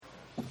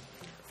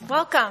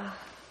Welcome.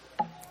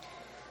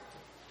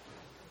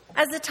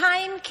 As the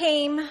time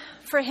came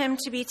for him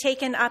to be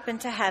taken up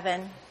into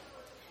heaven,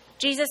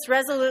 Jesus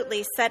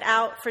resolutely set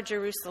out for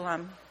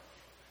Jerusalem.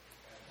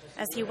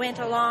 As he went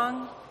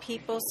along,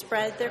 people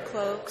spread their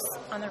cloaks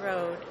on the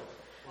road,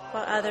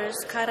 while others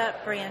cut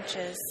up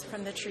branches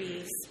from the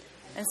trees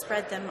and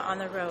spread them on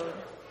the road.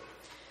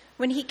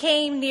 When he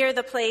came near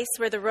the place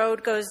where the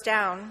road goes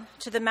down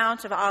to the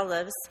Mount of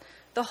Olives,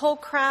 the whole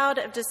crowd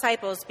of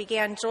disciples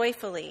began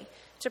joyfully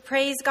to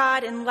praise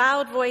God in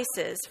loud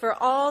voices for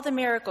all the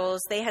miracles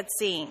they had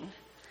seen.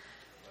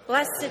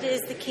 Blessed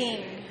is the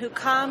King who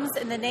comes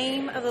in the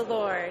name of the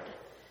Lord.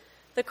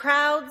 The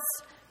crowds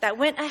that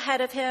went ahead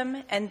of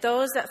him and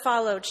those that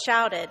followed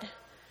shouted,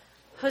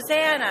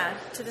 Hosanna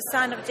to the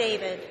Son of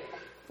David.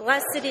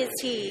 Blessed is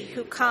he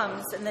who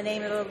comes in the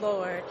name of the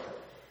Lord.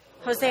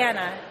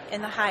 Hosanna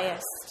in the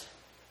highest.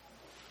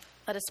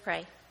 Let us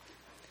pray.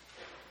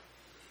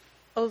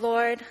 O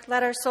Lord,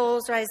 let our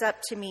souls rise up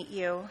to meet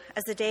you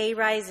as the day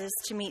rises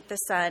to meet the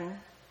sun.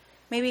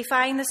 May we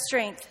find the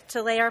strength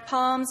to lay our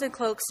palms and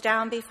cloaks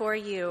down before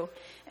you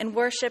and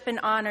worship and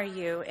honor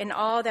you in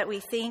all that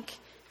we think,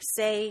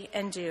 say,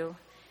 and do.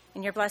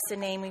 In your blessed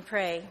name we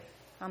pray.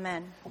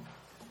 Amen.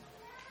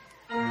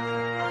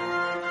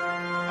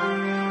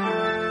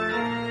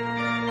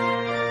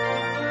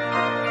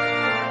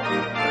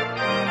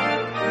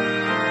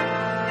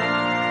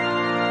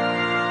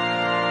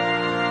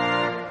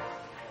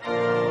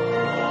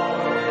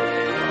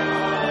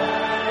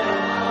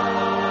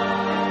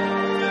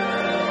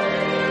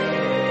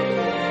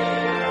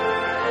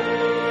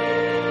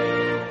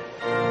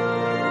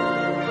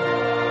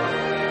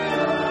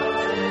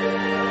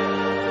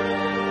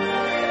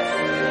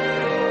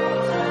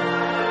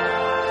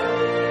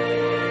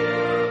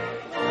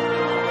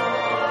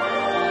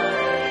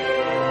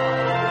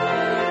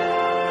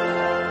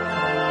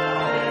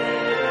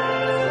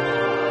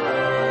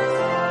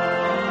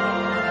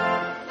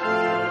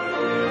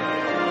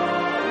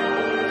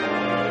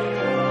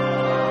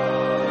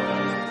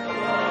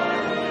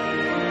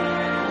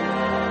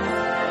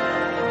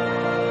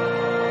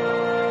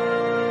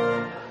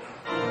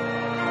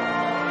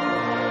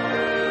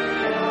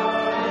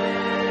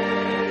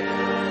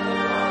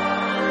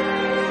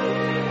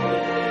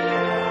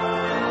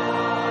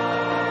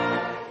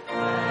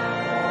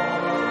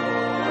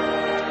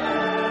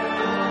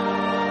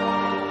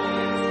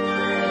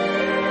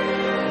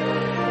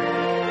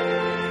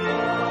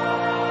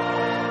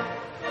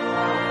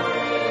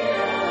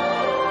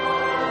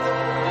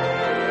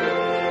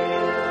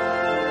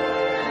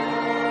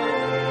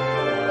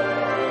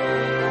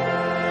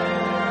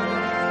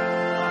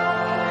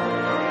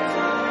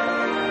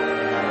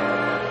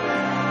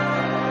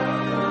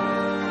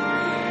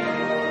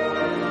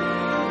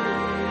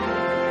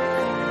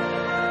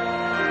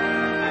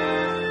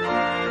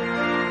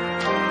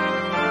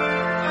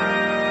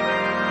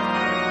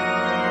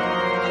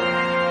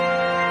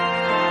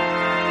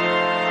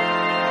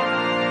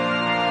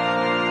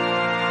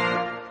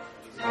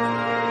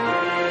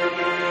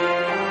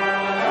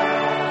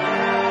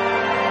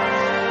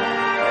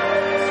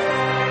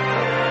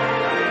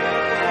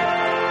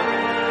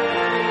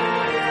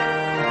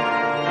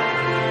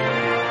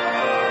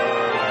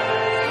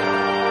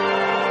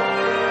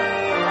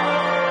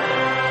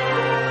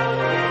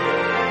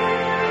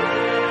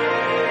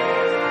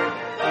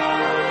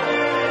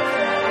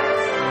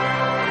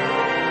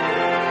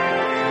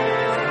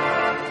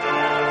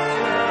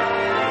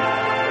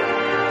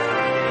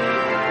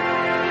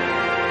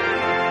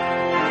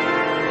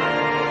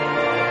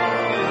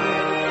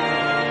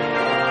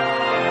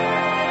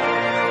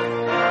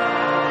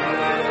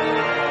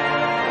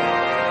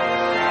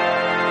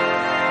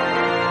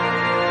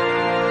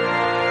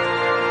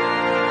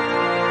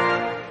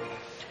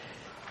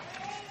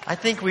 I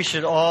think we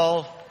should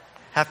all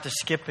have to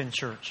skip in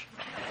church.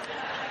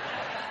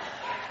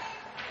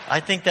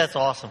 I think that's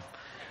awesome.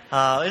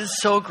 It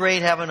is so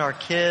great having our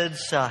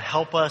kids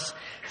help us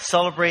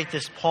celebrate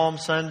this Palm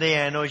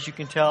Sunday. I know, as you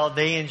can tell,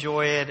 they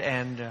enjoy it,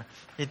 and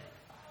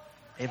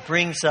it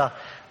brings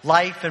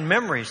life and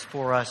memories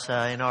for us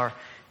in our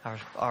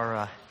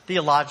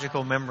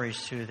theological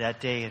memories to that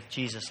day of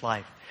Jesus'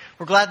 life.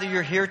 We're glad that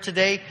you're here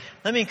today.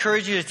 Let me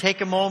encourage you to take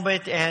a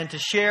moment and to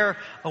share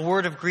a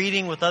word of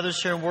greeting with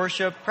others here in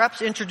worship.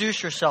 Perhaps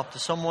introduce yourself to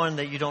someone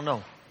that you don't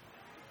know.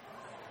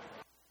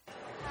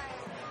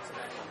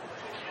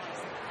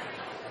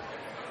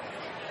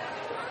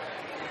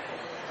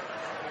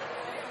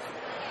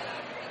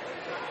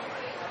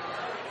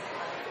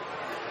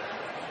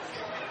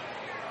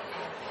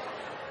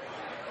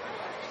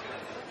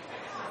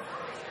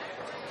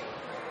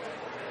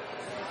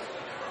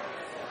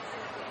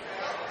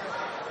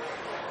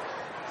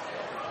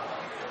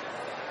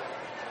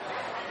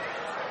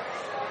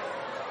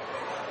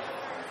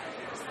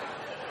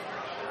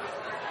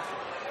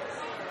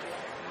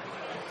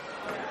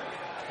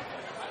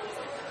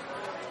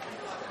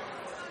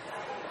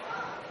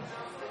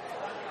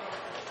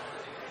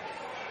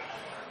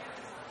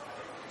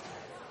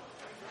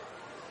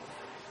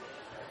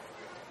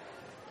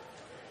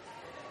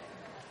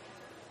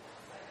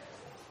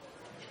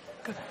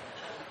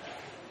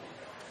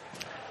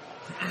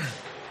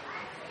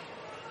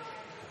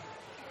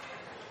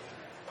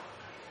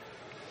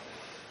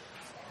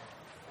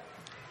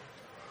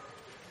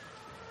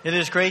 It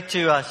is great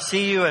to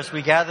see you as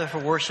we gather for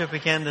worship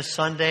again this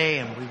Sunday,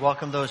 and we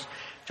welcome those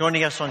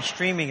joining us on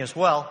streaming as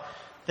well.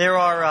 There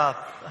are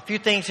a few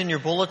things in your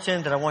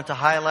bulletin that I want to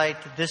highlight.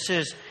 This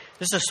is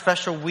a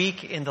special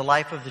week in the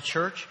life of the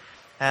church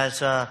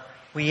as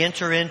we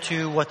enter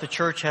into what the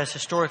church has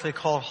historically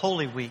called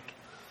Holy Week.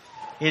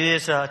 It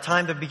is a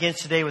time that begins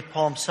today with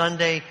Palm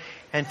Sunday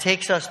and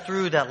takes us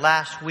through that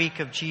last week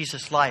of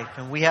Jesus' life.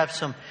 And we have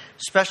some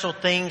special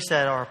things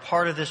that are a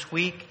part of this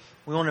week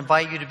we want to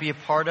invite you to be a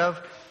part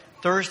of.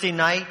 Thursday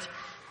night,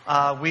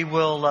 we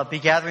will be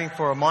gathering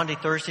for a Maundy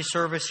Thursday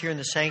service here in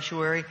the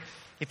sanctuary.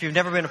 If you've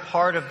never been a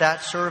part of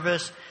that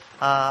service,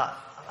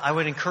 I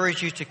would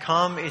encourage you to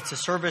come. It's a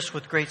service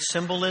with great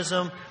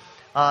symbolism.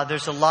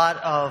 There's a lot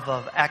of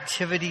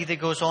activity that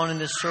goes on in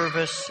this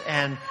service,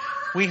 and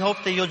we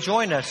hope that you'll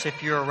join us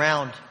if you're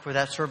around for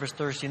that service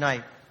Thursday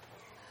night.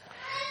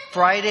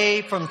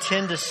 Friday from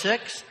 10 to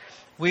 6,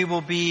 we will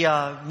be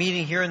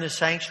meeting here in the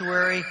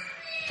sanctuary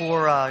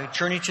for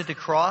Journey to the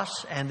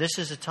Cross, and this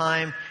is a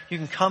time you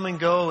can come and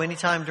go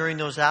anytime during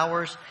those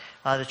hours.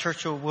 The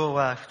church will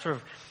sort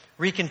of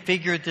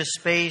reconfigure this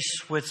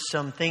space with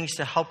some things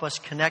to help us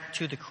connect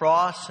to the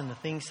cross and the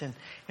things in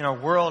our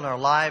world and our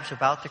lives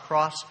about the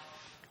cross.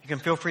 You can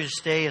feel free to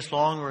stay as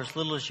long or as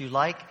little as you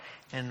like,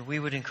 and we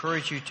would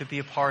encourage you to be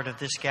a part of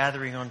this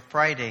gathering on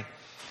Friday.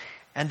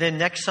 And then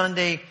next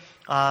Sunday,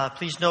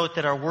 please note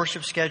that our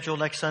worship schedule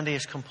next Sunday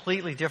is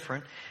completely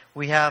different.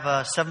 We have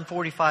a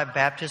 7:45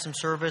 baptism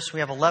service. We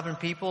have 11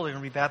 people. They're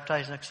going to be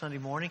baptized next Sunday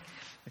morning.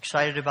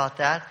 Excited about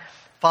that.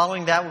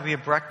 Following that will be a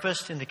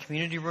breakfast in the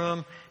community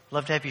room.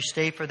 Love to have you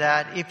stay for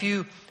that. If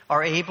you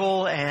are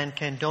able and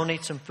can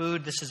donate some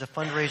food, this is a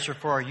fundraiser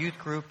for our youth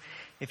group.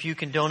 If you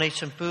can donate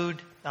some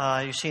food,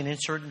 you see an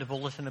insert in the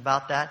bulletin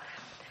about that.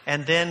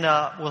 And then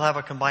we'll have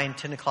a combined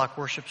 10 o'clock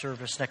worship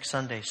service next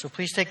Sunday. So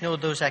please take note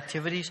of those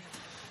activities.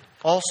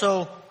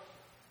 Also,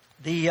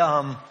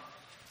 there's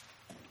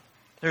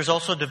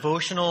also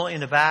devotional in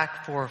the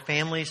back for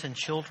families and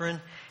children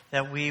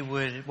that we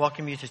would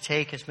welcome you to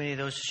take, as many of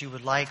those as you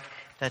would like.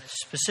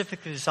 That's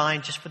specifically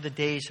designed just for the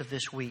days of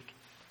this week.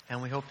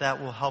 And we hope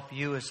that will help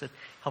you as it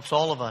helps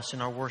all of us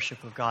in our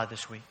worship of God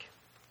this week.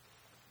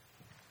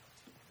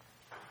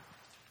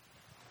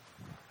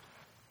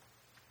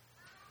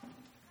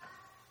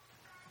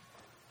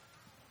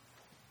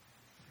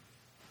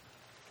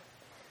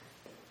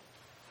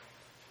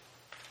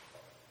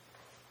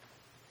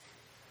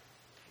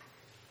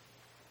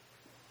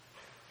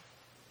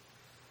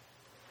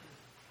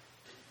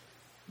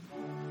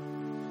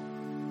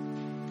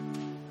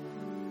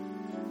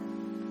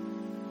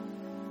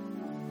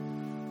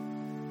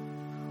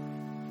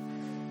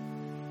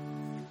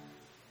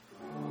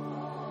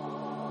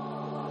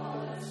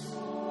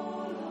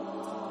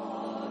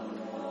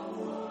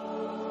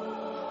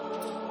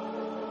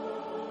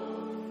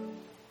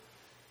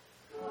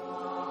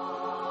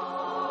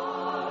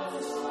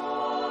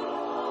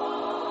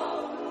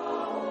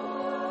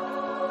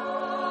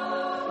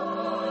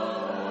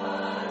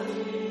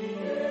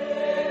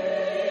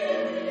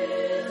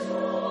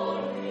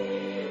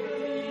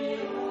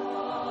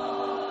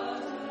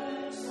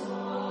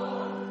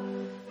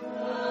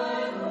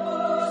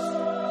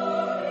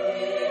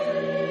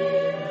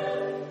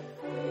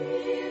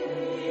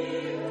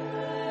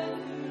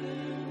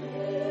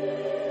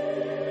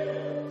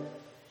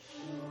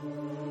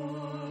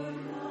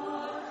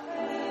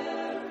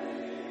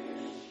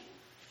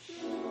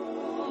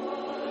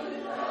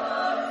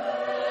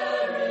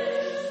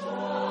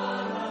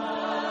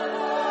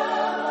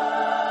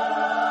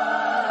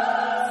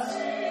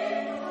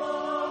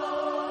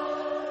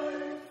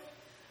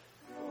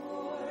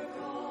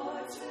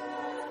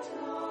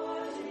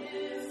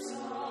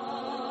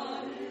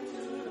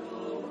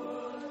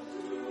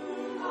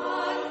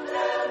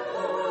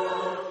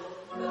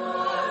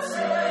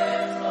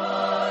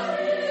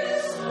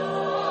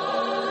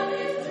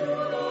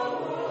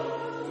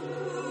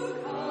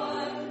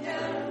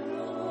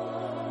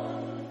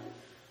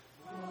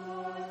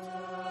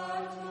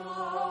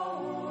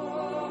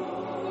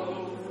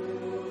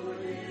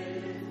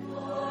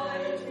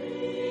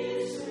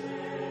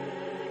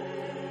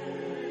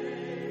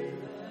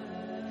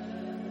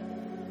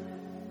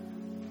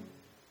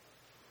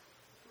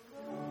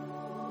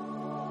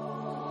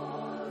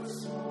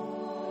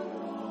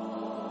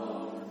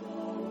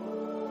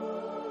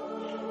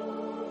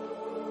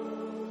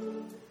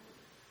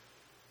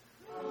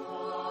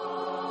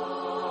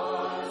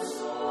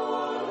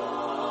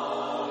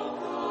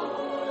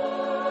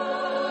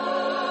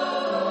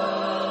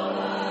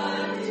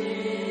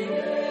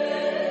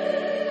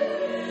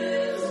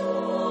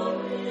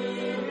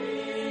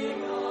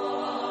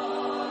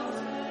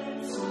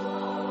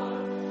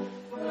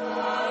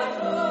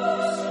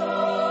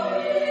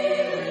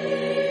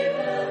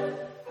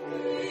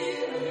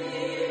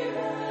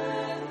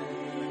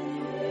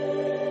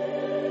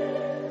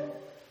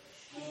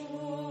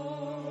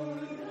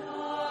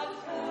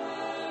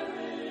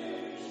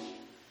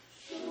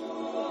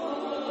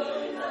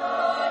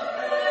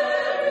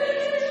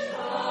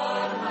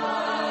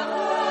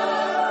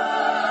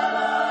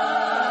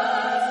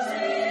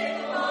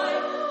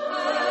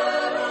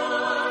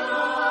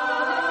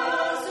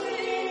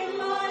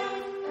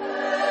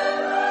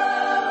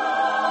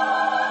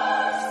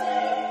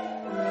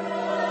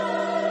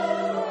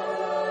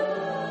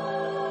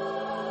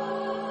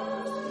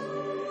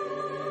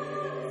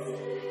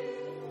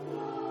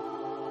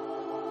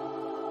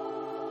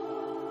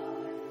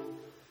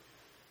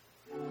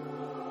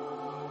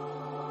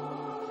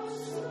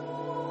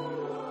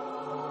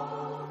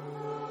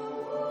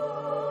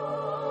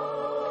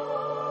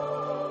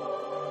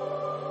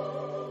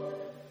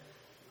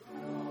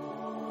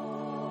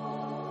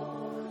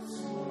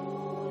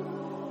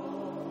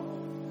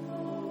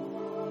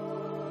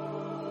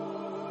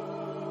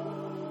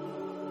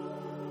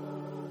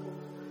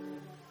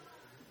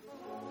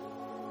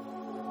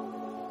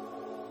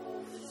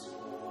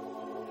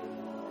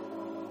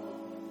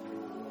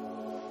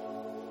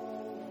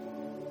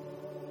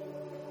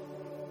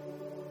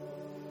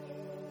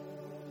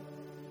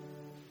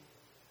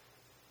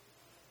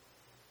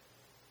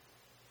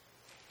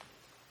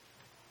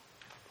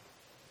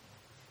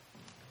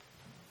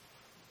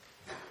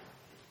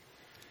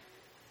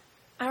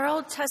 Our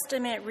Old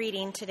Testament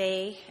reading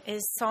today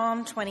is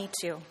Psalm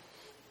 22.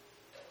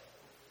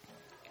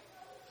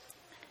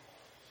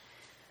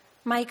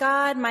 My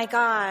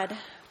God,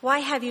 why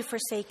have you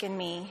forsaken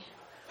me?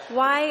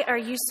 Why are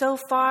you so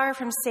far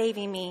from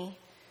saving me,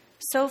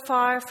 so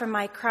far from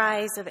my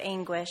cries of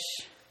anguish?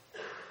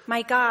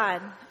 My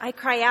God, I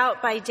cry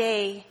out by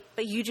day,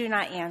 but you do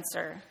not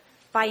answer,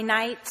 by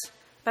night,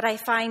 but I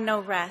find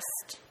no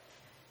rest.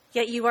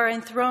 Yet you are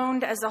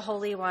enthroned as the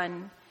Holy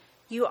One.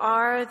 You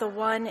are the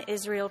one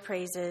Israel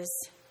praises.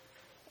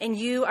 In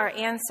you our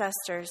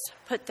ancestors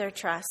put their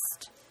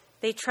trust.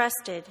 They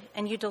trusted,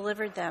 and you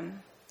delivered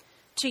them.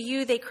 To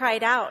you they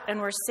cried out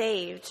and were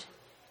saved.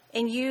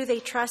 In you they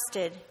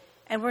trusted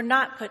and were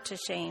not put to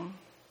shame.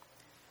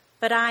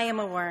 But I am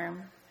a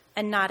worm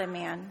and not a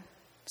man,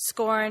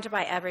 scorned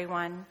by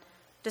everyone,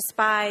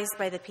 despised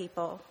by the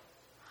people.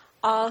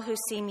 All who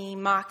see me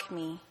mock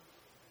me.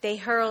 They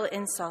hurl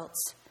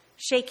insults,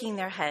 shaking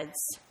their heads.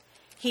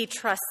 He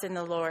trusts in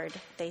the Lord,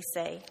 they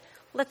say.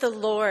 Let the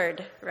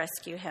Lord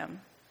rescue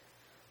him.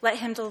 Let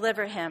him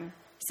deliver him,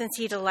 since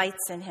he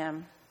delights in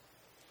him.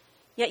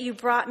 Yet you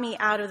brought me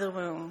out of the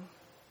womb.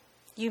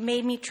 You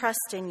made me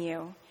trust in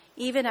you,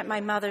 even at my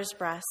mother's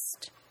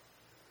breast.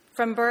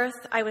 From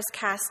birth I was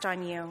cast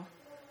on you.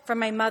 From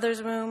my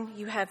mother's womb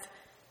you have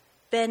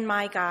been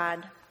my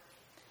God.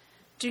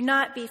 Do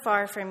not be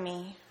far from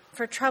me,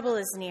 for trouble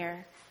is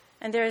near,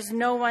 and there is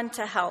no one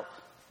to help.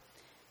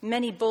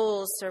 Many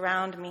bulls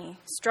surround me,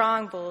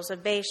 strong bulls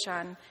of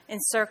Bashan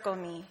encircle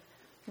me.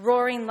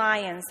 Roaring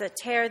lions that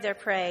tear their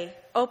prey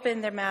open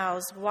their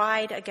mouths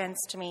wide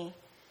against me.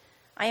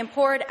 I am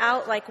poured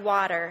out like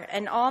water,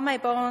 and all my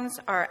bones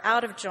are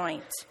out of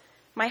joint.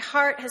 My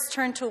heart has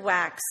turned to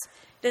wax.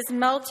 It is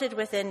melted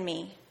within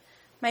me.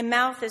 My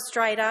mouth is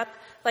dried up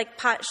like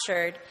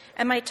potsherd,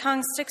 and my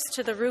tongue sticks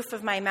to the roof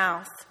of my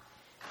mouth.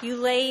 You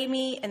lay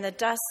me in the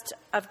dust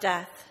of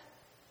death.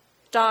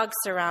 Dogs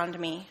surround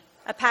me.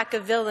 A pack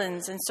of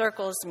villains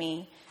encircles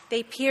me.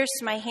 They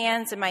pierce my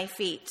hands and my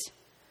feet.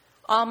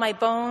 All my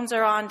bones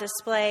are on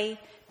display.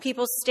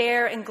 People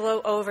stare and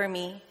gloat over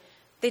me.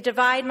 They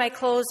divide my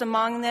clothes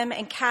among them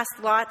and cast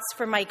lots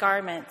for my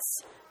garments.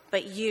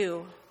 But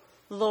you,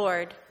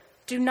 Lord,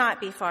 do not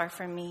be far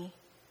from me.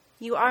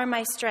 You are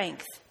my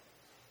strength.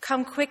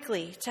 Come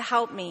quickly to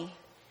help me.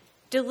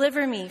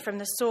 Deliver me from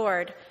the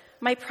sword,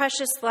 my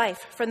precious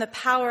life from the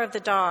power of the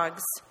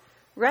dogs.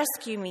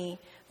 Rescue me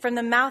from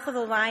the mouth of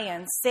the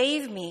lion.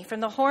 Save me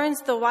from the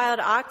horns of the wild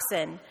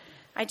oxen.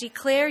 I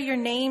declare your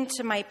name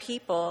to my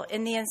people.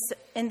 In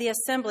the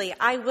assembly,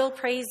 I will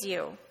praise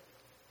you.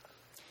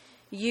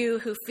 You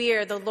who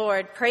fear the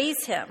Lord,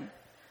 praise him.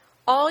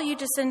 All you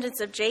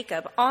descendants of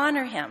Jacob,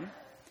 honor him.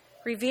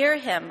 Revere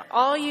him,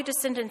 all you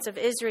descendants of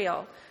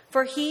Israel.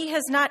 For he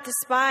has not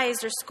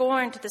despised or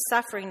scorned the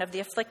suffering of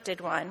the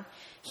afflicted one.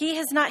 He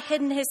has not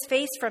hidden his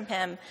face from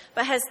him,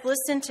 but has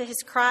listened to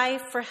his cry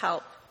for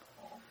help.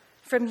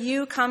 From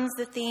you comes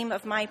the theme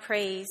of my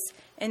praise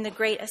in the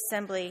great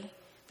assembly.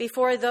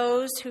 Before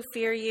those who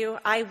fear you,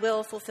 I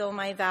will fulfill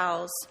my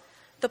vows.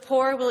 The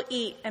poor will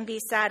eat and be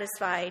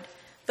satisfied.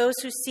 Those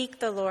who seek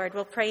the Lord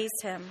will praise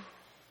him.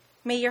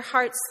 May your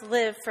hearts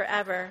live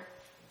forever.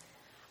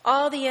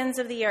 All the ends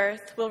of the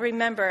earth will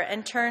remember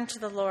and turn to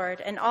the Lord,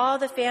 and all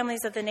the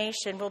families of the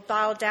nation will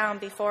bow down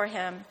before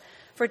him.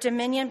 For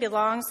dominion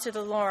belongs to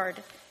the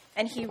Lord,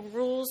 and he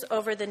rules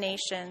over the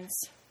nations.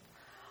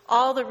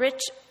 All the rich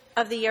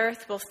of the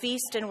earth will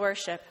feast and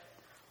worship.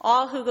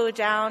 All who go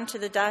down to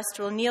the dust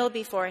will kneel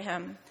before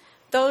him,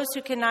 those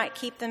who cannot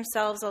keep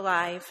themselves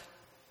alive.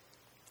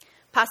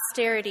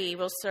 Posterity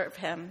will serve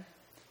him.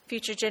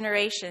 Future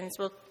generations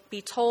will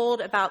be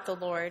told about the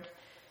Lord.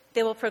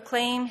 They will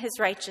proclaim his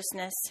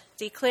righteousness,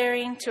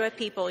 declaring to a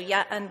people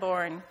yet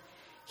unborn,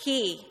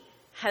 he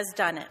has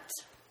done it.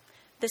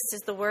 This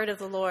is the word of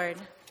the Lord.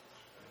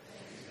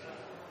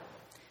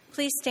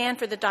 Please stand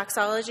for the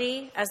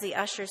doxology as the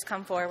ushers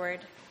come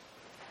forward.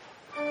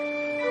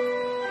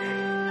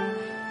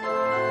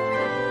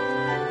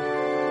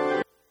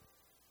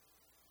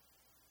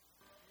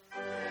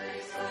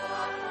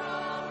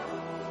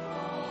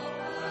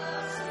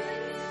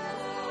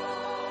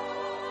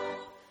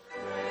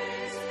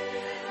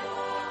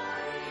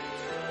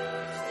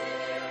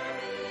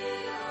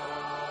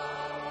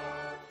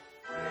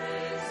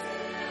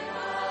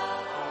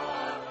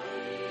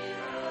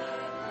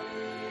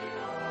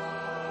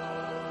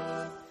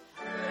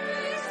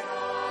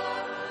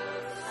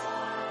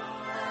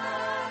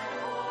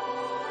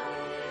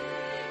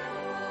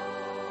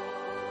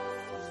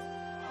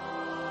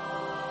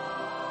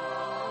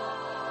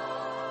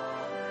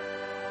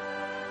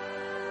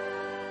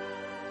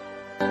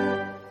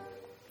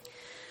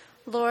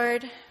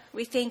 Lord,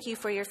 we thank you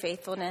for your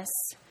faithfulness.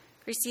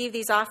 Receive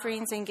these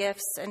offerings and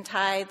gifts and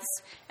tithes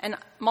and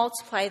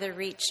multiply their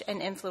reach and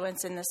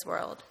influence in this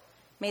world.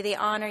 May they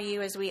honor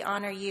you as we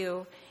honor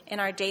you in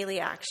our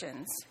daily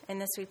actions. In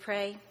this we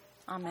pray.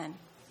 Amen.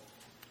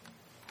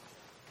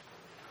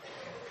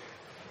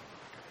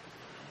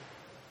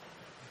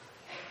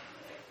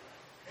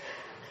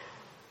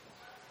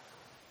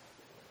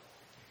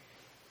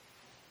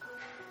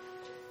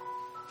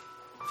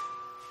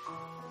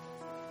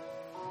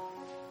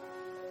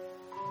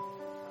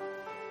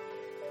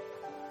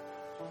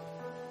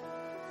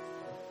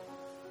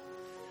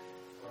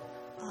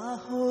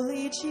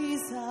 holy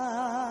Jesus,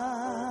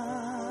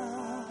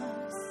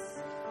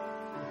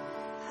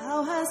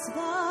 how hast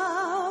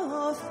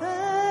thou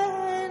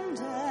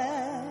offended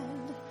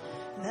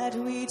that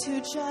we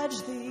to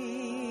judge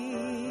thee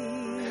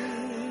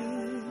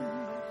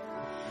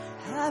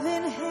have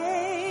in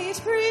hate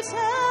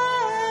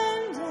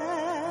pretended,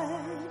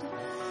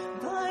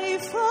 by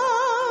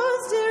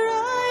foes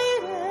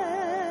derided,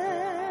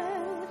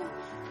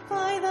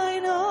 by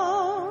thine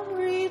own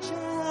rejected,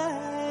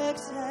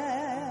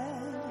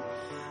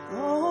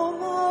 O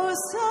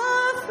most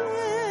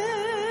afflicted.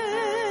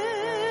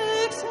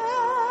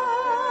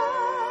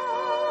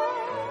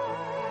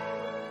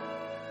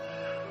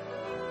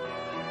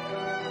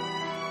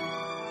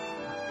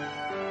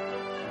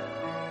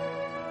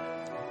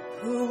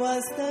 Who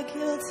was the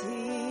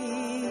guilty?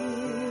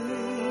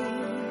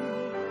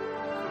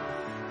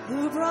 Who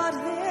brought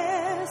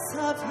this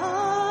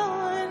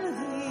upon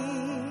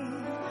thee?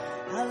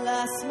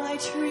 Alas, my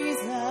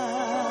treason!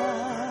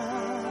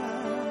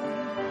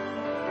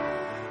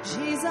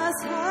 Jesus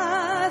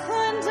hath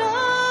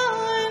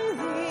undone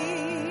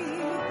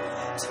thee.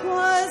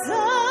 'Twas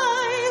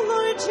I,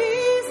 Lord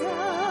Jesus,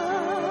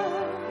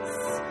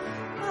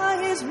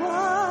 it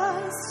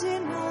was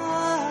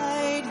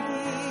denied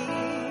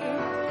thee.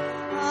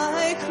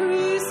 I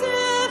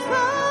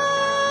crucified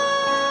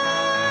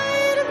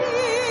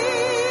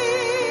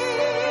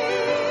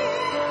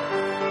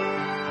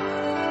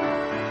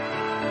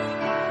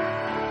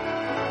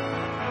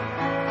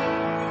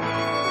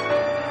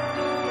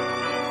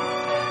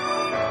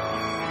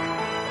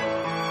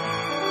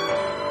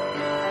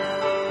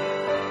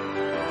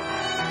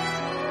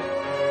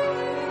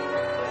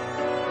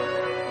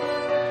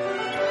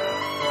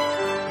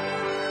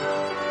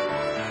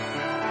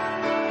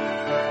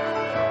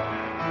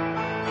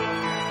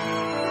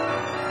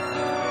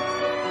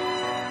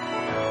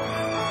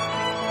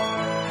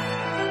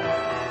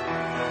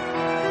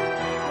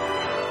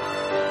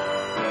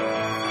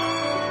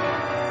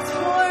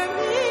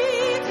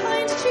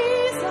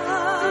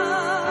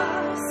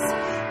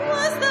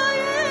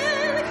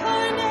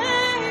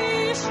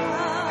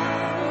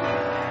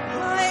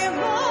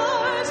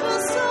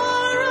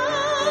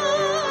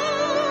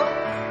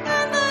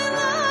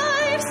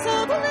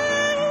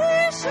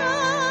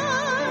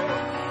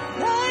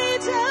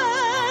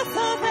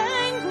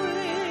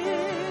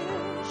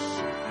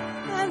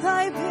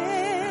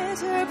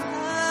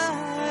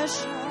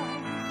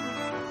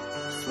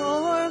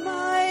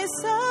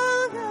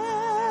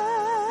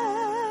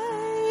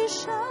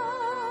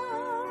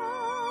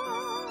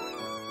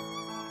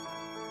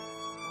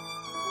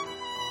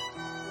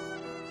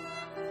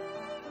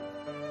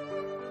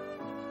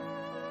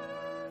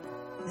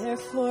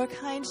Therefore,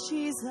 kind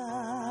Jesus,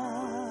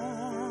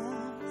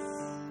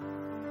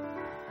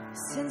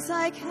 since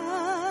I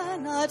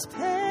cannot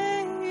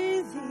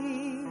pay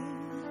thee,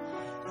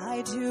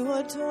 I do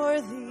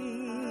adore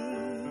thee,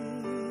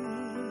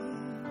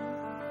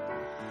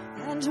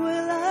 and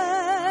will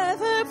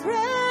ever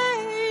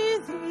pray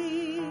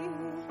thee.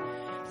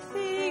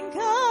 Think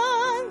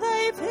on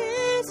thy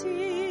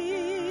pity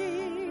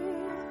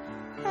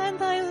and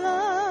thy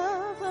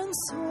love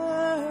unswerving,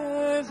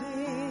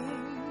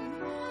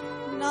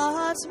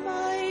 not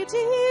my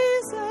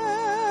deserving.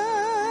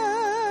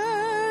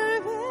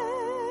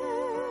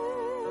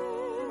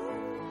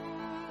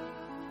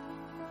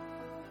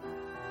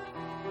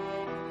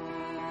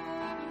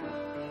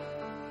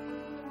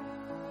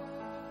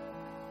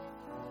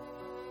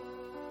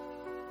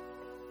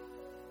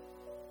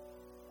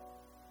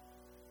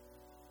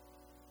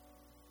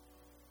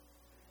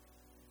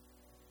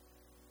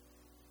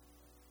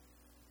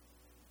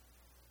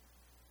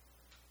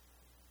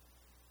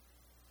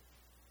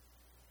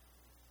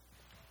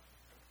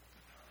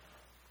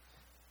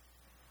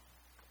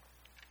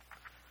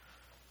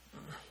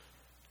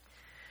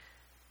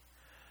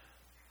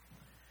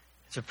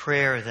 It's a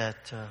prayer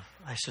that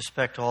I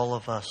suspect all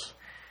of us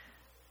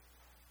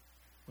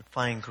would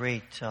find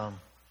great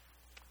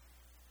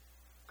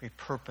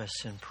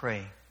purpose in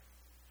praying.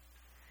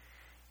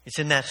 It's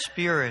in that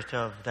spirit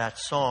of that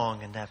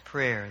song and that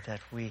prayer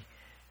that we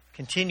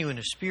continue in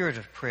a spirit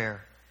of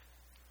prayer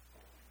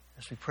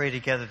as we pray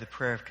together the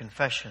prayer of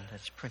confession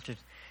that's printed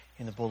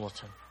in the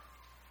bulletin.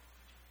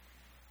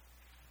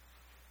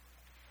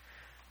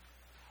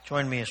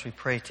 Join me as we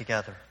pray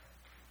together.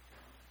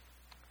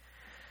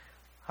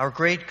 Our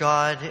great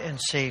God and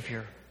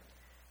Savior,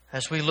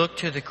 as we look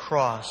to the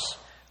cross,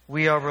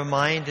 we are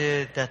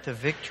reminded that the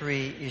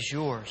victory is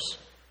yours,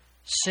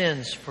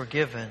 sins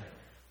forgiven,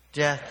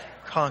 death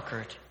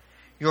conquered,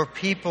 your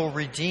people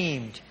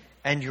redeemed,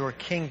 and your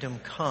kingdom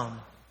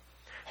come.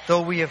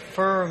 Though we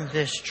affirm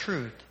this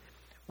truth,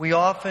 we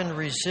often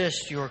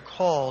resist your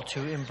call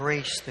to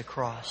embrace the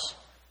cross.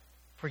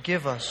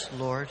 Forgive us,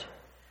 Lord.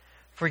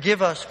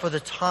 Forgive us for the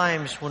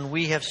times when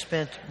we have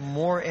spent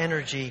more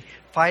energy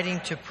fighting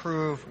to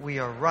prove we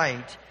are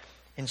right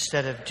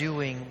instead of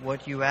doing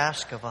what you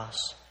ask of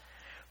us.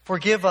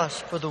 Forgive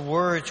us for the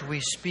words we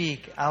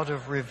speak out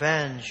of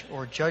revenge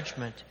or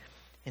judgment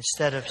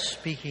instead of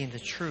speaking the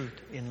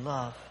truth in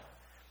love.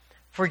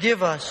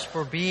 Forgive us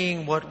for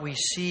being what we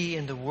see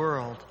in the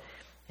world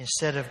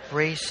instead of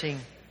bracing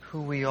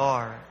who we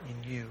are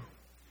in you.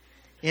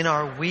 In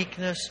our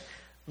weakness,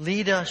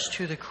 lead us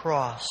to the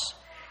cross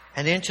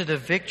and into the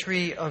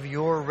victory of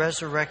your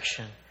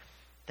resurrection,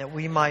 that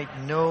we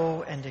might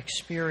know and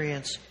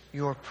experience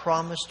your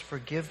promised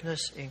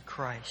forgiveness in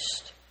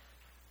Christ.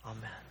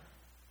 Amen.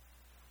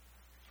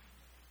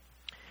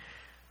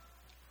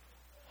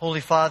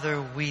 Holy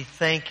Father, we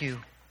thank you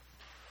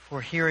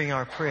for hearing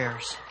our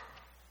prayers.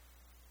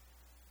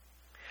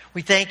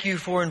 We thank you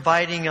for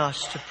inviting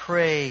us to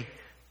pray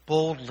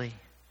boldly,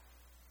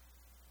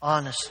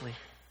 honestly,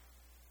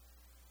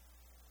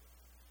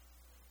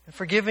 and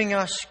for giving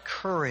us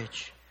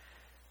courage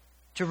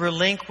to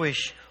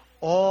relinquish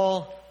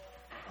all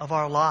of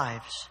our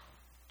lives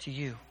to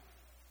you.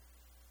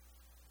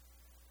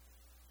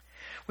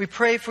 We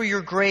pray for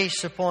your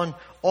grace upon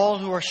all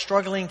who are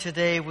struggling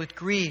today with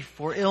grief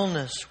or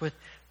illness, with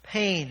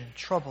pain and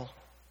trouble.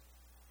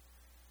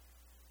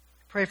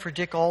 Pray for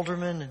Dick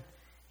Alderman and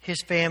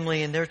his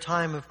family in their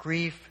time of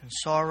grief and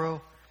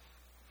sorrow,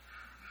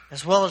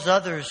 as well as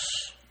others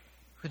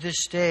who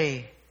this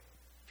day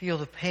feel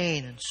the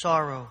pain and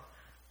sorrow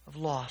of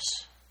loss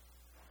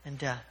and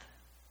death.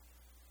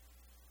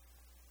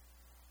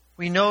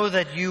 We know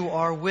that you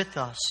are with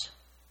us.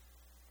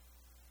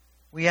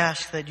 We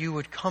ask that you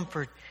would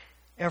comfort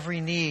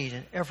every need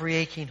and every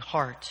aching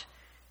heart,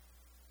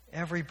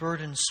 every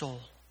burdened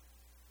soul.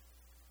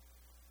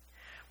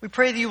 We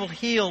pray that you will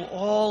heal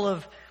all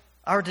of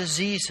our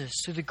diseases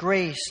through the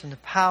grace and the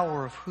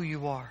power of who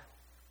you are.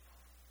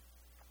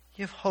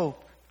 Give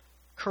hope,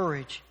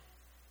 courage,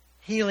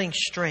 healing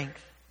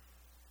strength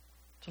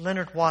to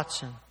Leonard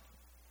Watson,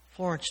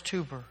 Florence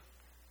Tuber,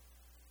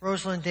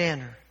 Rosalind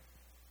Danner,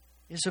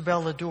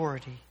 Isabella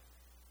Doherty,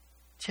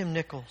 Tim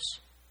Nichols,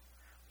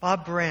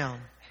 Bob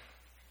Brown,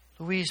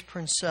 Louise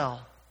Princell,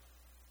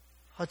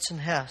 Hudson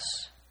Hess,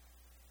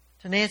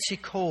 to Nancy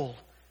Cole,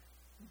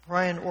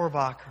 Brian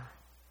Orbacher,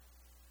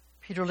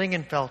 Peter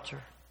Lingenfelter,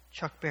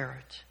 Chuck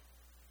Barrett,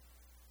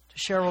 to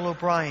Cheryl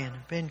O'Brien,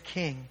 Ben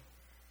King,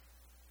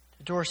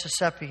 to Doris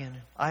Esepian,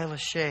 Isla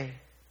Shea,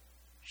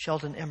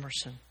 Sheldon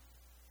Emerson,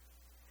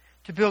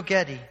 to Bill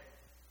Getty,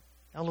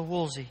 Ella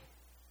Woolsey,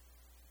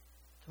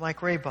 to Mike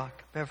Raybuck,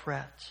 Bev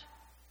Ratz,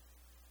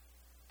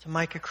 to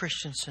Micah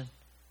Christensen,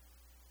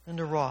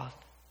 Linda Roth,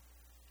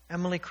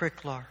 Emily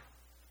Cricklar,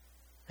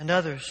 and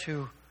others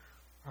who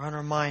are on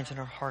our minds and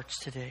our hearts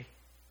today.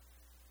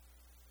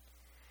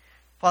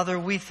 Father,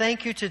 we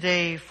thank you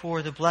today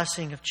for the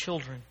blessing of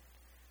children.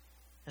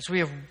 As we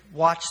have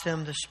watched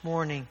them this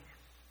morning,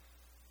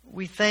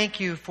 we thank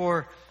you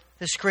for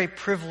this great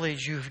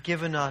privilege you've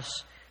given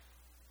us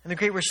and the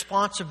great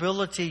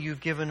responsibility you've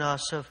given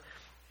us of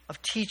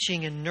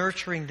teaching and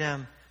nurturing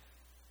them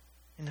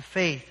in the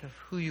faith of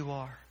who you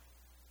are.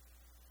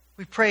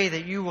 We pray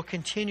that you will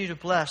continue to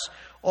bless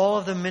all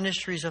of the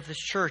ministries of this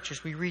church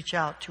as we reach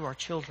out to our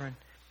children,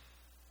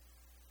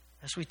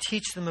 as we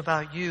teach them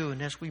about you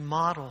and as we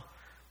model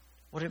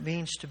what it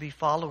means to be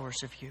followers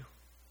of you.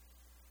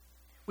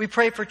 We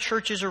pray for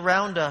churches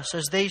around us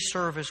as they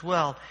serve as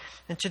well.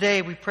 And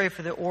today we pray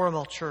for the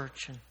Oramel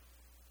Church and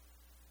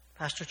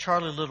Pastor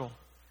Charlie Little.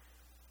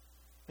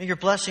 May your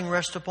blessing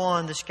rest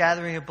upon this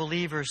gathering of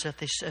believers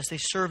as they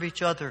serve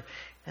each other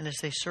and as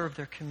they serve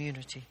their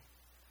community.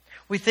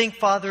 We think,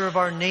 Father, of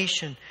our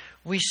nation.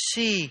 We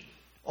see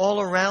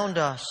all around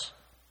us.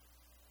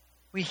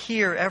 We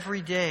hear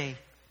every day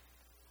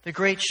the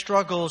great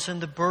struggles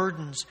and the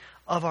burdens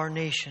of our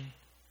nation.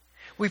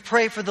 We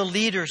pray for the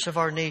leaders of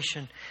our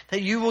nation,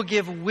 that you will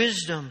give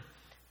wisdom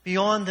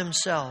beyond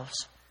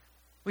themselves.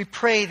 We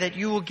pray that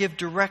you will give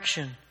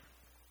direction.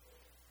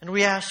 And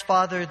we ask,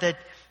 Father,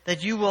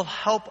 that you will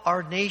help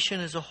our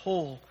nation as a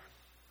whole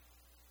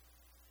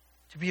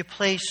to be a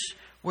place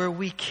where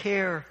we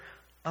care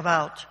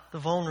about the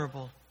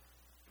vulnerable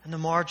and the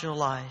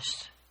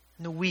marginalized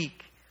and the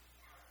weak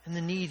and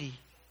the needy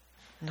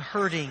and the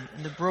hurting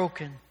and the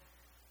broken.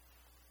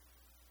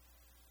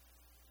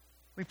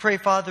 We pray,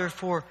 Father,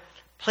 for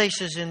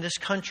places in this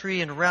country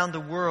and around the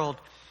world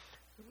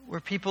where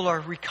people are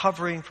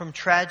recovering from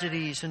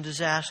tragedies and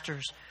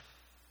disasters.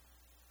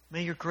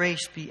 May your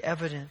grace be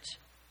evident.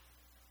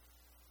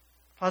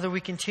 Father, we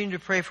continue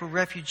to pray for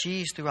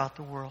refugees throughout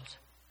the world.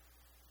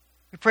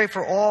 We pray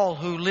for all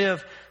who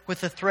live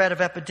with the threat of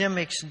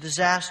epidemics and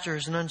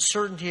disasters and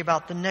uncertainty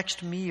about the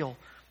next meal,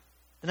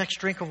 the next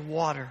drink of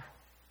water,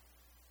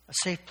 a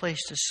safe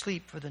place to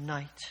sleep for the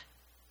night.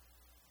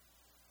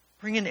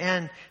 Bring an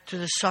end to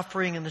the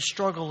suffering and the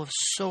struggle of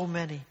so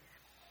many.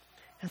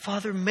 And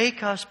Father,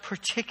 make us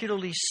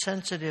particularly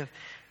sensitive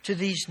to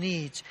these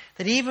needs,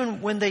 that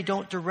even when they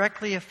don't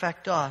directly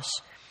affect us,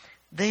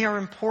 they are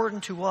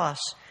important to us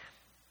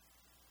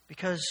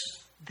because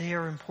they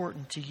are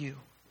important to you.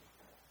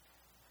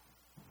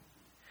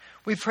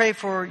 We pray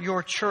for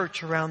your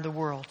church around the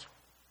world.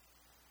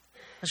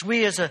 As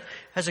we as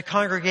a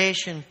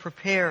congregation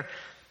prepare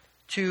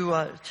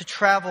to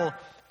travel,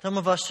 some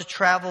of us to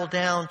travel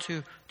down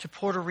to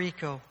Puerto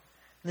Rico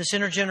this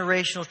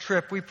intergenerational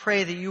trip, we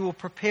pray that you will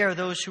prepare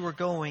those who are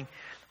going.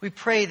 We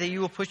pray that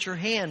you will put your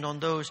hand on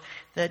those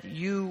that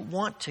you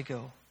want to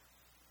go.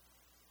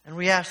 And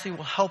we ask that you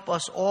will help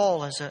us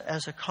all as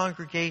a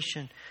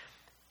congregation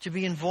to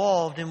be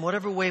involved in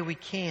whatever way we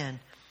can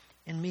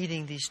in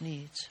meeting these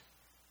needs.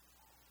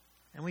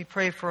 And we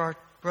pray for our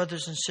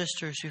brothers and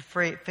sisters who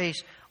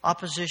face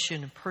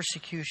opposition and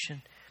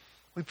persecution.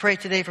 We pray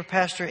today for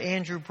Pastor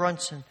Andrew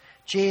Brunson,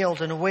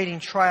 jailed and awaiting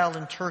trial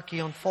in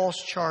Turkey on false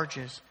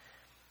charges.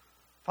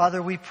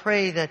 Father, we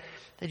pray that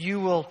you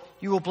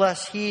will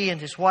bless he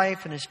and his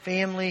wife and his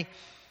family.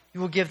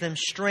 You will give them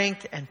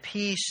strength and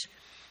peace.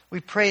 We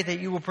pray that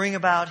you will bring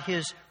about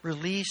his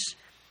release.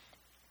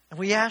 And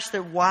we ask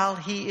that while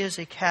he is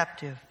a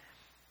captive,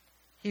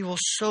 he will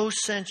so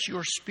sense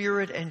your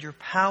spirit and your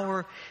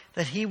power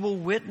that he will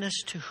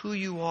witness to who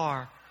you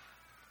are,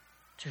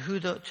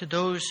 to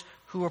those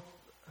who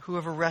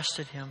have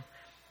arrested him,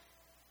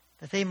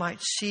 that they might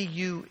see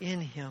you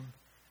in him,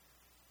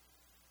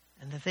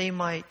 and that they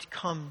might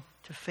come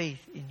to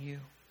faith in you.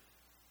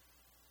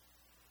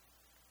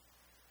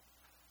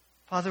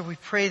 Father, we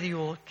pray that you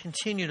will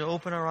continue to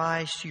open our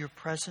eyes to your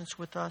presence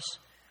with us.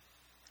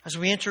 As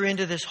we enter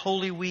into this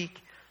Holy Week,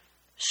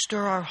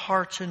 stir our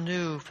hearts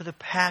anew for the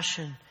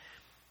passion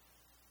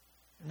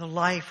and the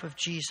life of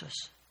Jesus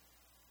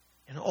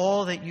and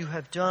all that you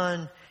have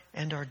done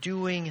and are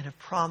doing and have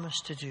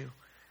promised to do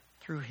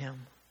through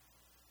him.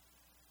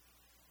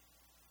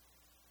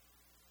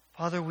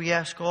 Father, we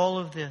ask all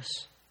of this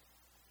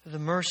through the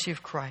mercy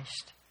of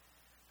Christ,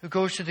 who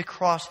goes to the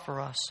cross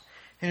for us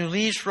and who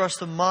leaves for us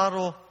the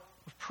model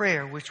of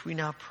prayer which we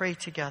now pray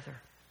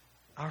together.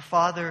 Our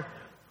Father,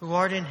 who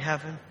art in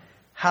heaven,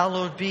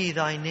 hallowed be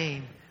thy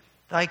name.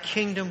 Thy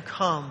kingdom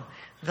come,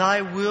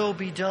 thy will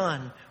be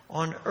done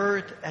on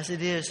earth as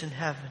it is in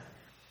heaven.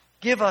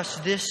 Give us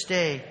this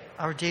day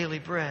our daily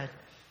bread,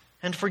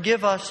 and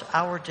forgive us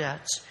our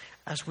debts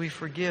as we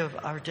forgive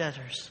our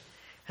debtors.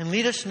 And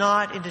lead us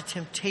not into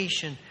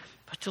temptation,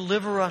 but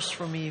deliver us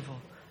from evil.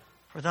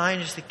 For thine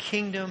is the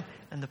kingdom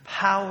and the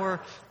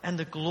power and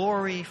the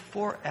glory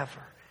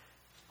forever.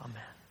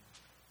 Amen.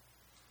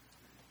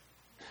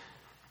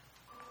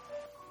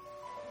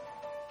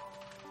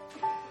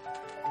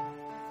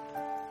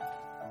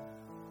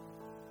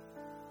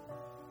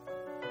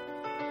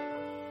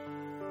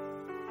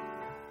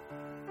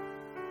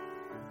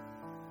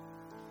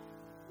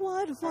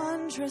 What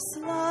wondrous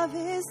love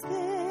is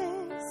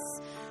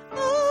this,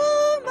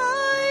 oh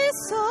my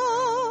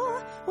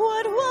soul?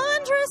 What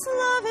wondrous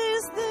love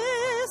is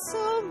this,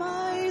 oh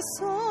my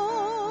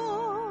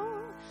soul?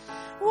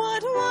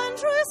 What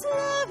wondrous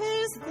love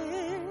is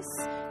this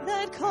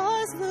that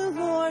caused the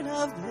Lord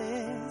of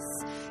bliss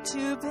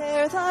to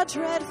bear the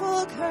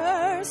dreadful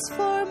curse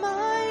for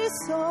my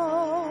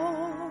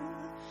soul?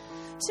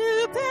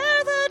 To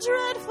bear the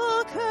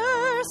dreadful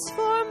curse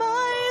for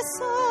my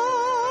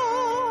soul.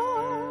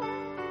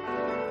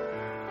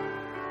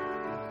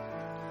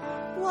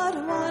 What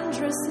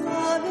wondrous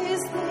love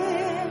is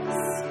this,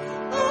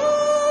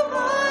 oh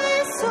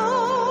my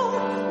soul?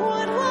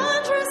 What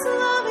wondrous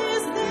love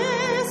is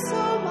this,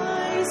 oh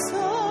my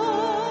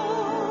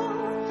soul?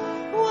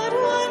 What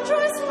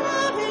wondrous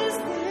love is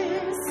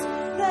this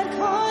that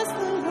caused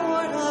the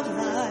Lord of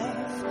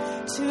life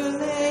to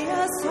lay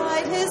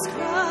aside his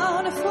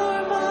crown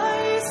for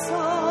my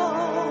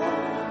soul?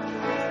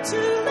 To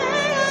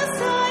lay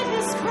aside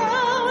his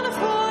crown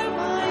for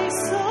my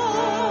soul.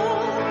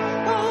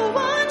 Oh,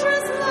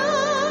 wondrous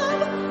love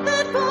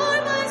that bore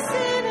my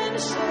sin and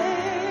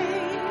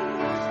shame.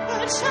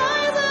 A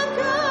child of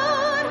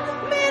God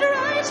made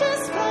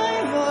righteous by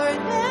your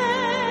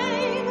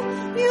name.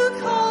 You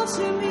call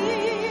to me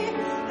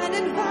and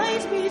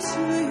invite me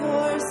to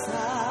your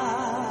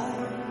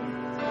side,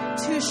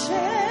 to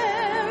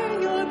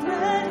share your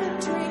bread and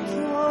drink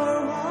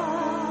your wine.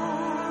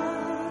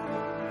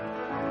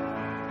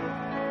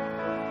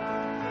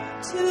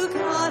 To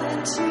God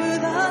and to the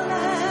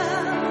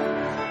Lamb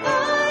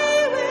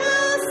I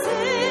will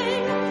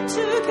sing.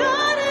 To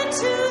God and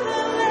to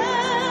the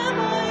Lamb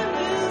I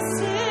will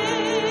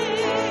sing.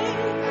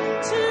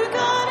 To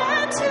God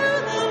and to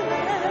the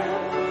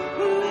Lamb,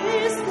 who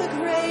is the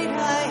great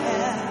I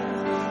am.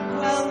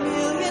 While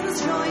millions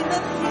join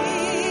the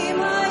theme,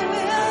 I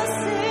will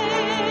sing.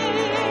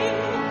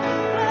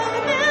 While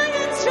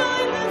millions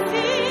join the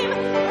theme,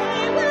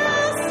 I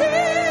will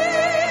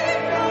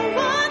sing. Oh,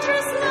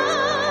 wondrous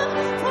love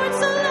poured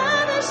so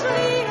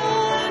lavishly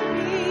on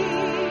me.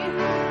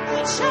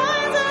 A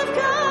child of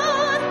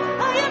God,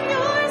 I am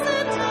yours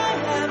and I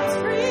am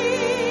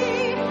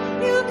free.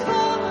 You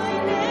call my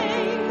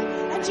name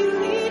and you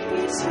lead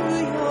me to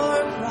your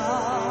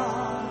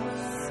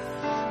cross,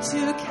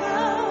 to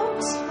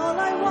count all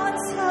I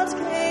once held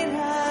great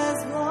as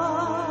lost.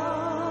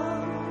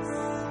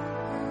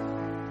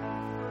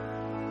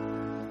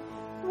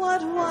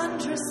 What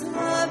wondrous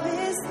love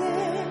is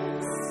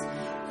this,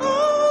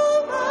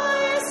 oh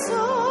my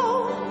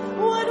soul?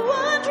 What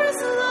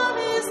wondrous love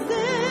is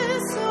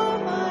this, oh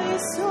my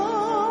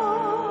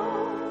soul?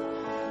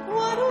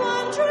 What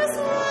wondrous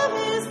love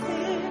is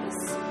this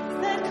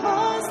that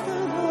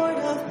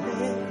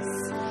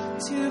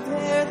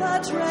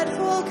the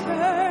dreadful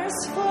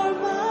curse for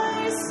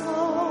my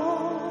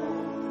soul,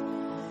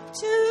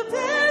 to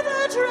bear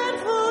the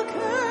dreadful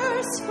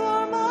curse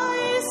for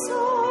my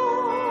soul.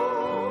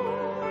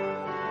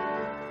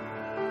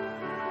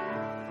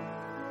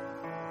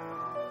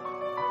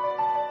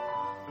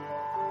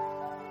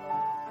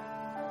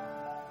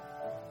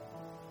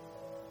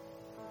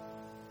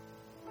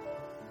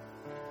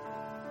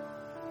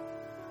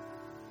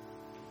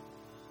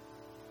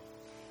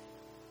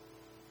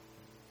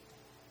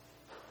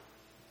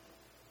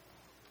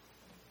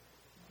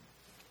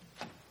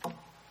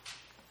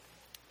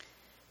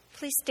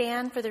 Please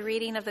stand for the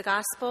reading of the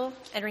gospel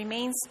and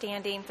remain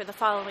standing for the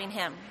following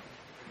hymn.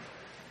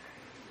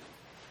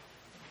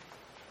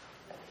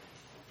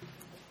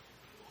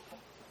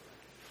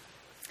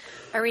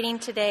 Our reading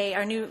today,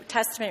 our New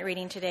Testament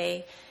reading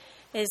today,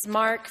 is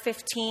Mark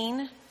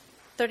 15,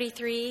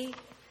 33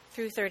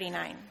 through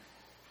 39.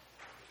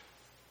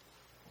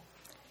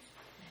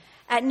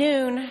 At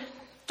noon,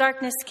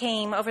 darkness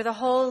came over the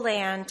whole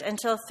land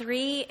until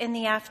 3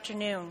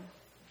 p.m.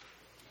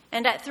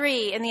 And at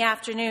 3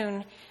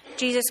 p.m,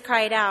 Jesus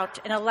cried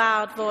out in a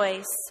loud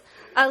voice,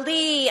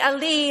 "Ali,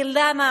 Ali,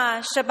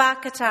 lema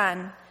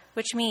sabachthani,"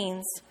 which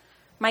means,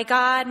 my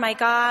God,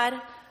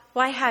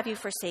 why have you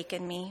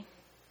forsaken me?"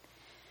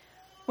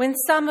 When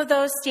some of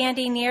those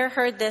standing near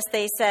heard this,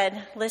 they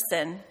said,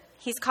 "Listen,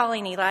 he's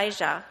calling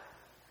Elijah."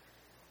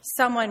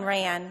 Someone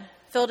ran,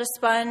 filled a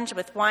sponge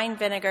with wine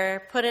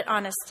vinegar, put it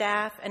on a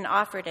staff, and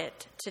offered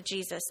it to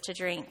Jesus to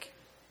drink.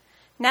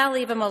 "Now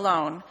leave him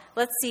alone.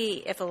 Let's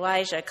see if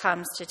Elijah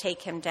comes to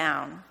take him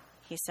down,"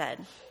 he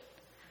said.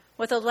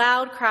 With a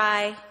loud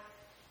cry,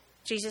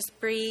 Jesus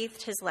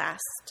breathed his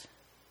last.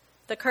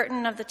 The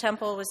curtain of the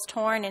temple was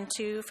torn in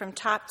two from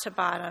top to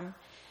bottom,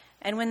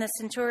 and when the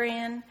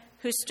centurion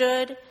who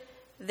stood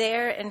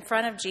there in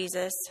front of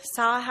Jesus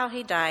saw how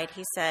he died,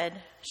 he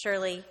said,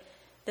 "Surely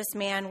this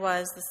man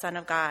was the Son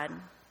of God."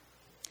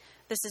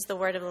 This is the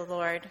word of the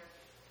Lord.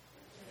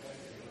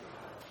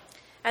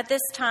 At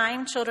this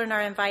time, children are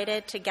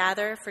invited to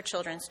gather for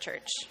Children's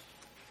Church.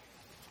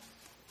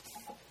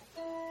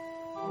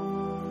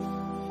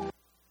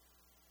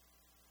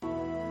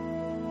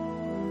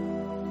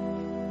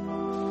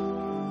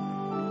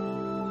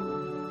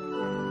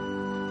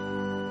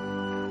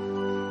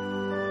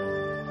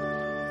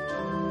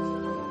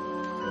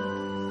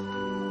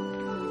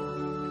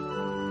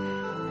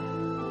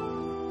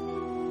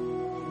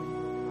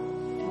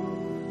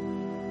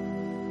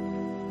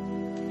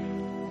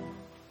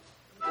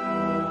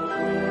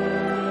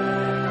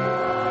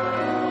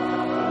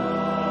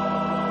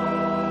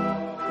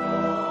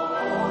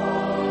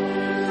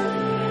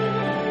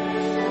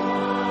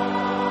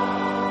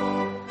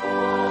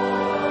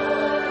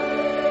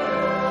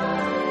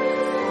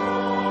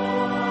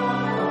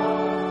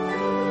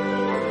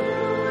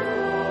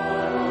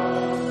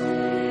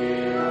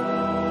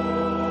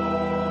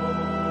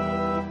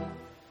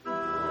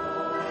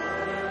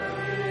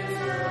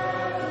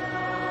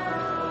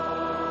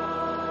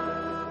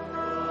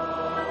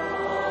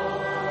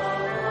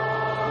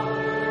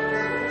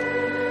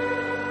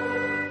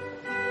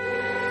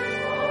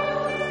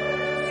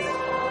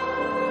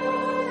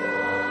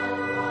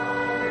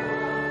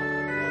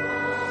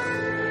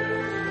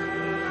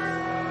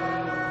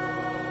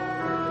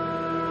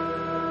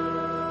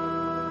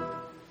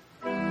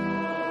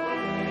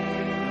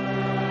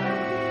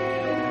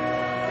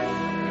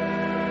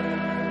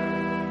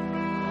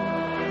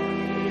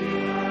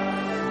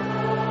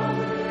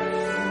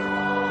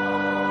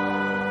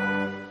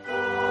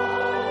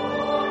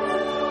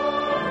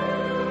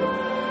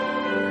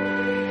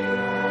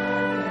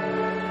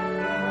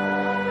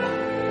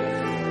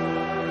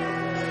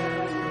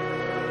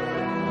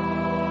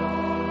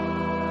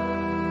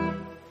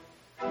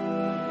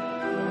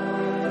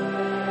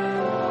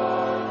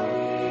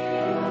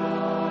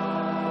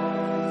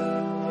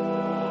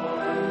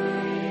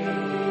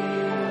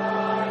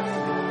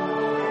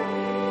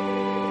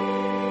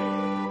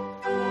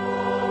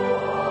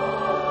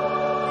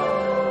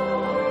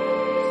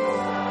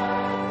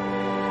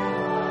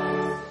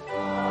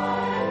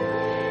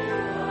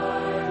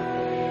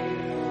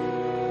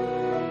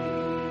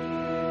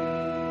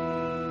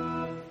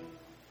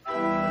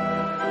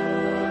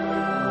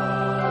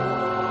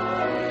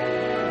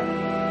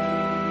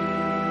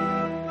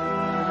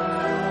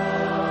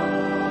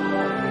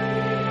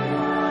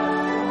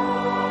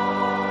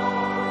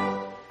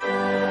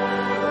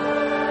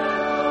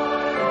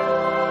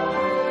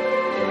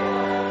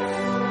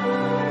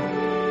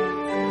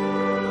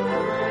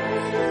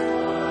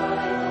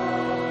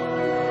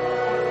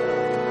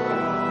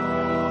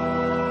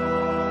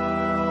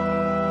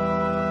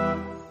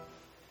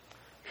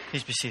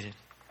 Please be seated.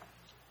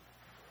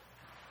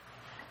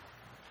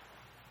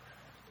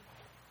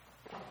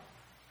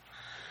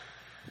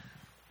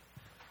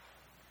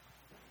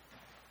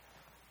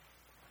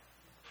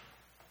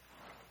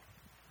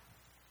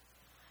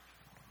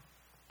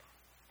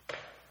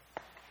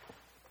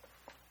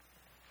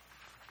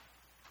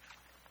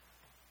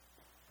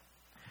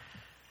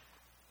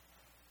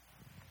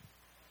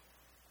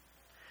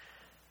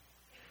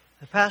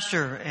 The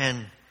pastor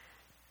and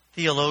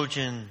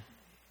theologian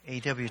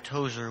A.W.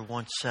 Tozer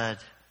once said,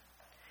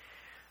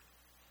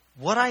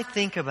 "What I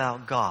think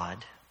about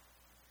God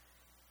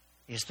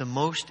is the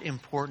most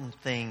important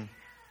thing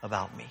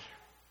about me."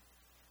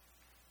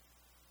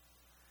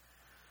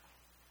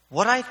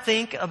 What I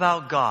think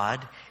about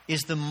God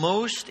is the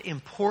most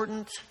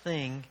important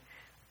thing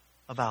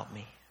about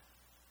me.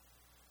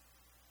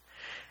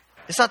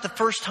 It's not the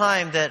first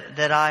time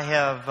that I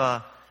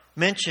have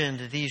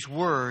mentioned these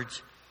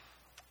words,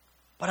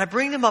 but I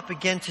bring them up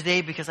again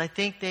today because I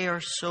think they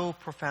are so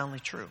profoundly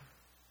true.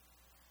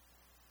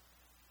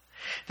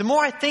 The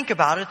more I think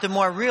about it, the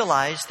more I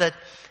realize that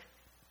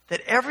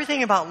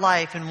everything about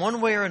life in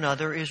one way or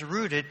another is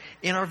rooted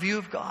in our view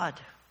of God.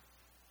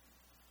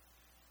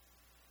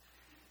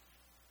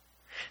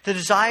 The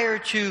desire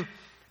to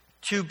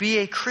be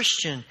a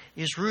Christian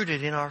is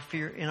rooted in our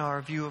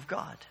view of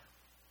God.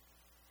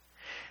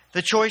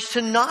 The choice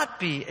to not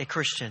be a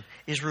Christian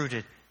is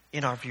rooted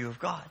in our view of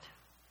God.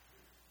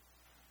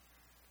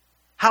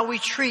 How we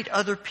treat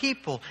other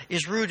people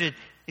is rooted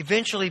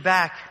eventually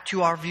back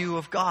to our view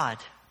of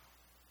God.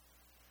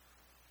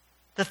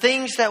 The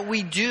things that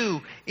we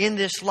do in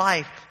this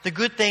life, the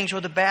good things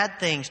or the bad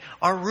things,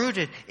 are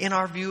rooted in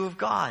our view of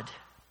God.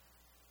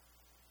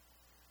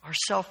 Our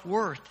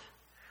self-worth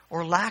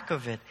or lack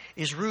of it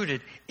is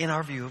rooted in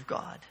our view of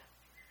God.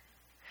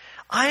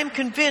 I am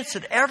convinced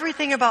that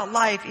everything about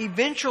life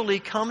eventually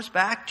comes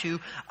back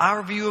to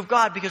our view of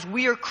God because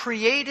we are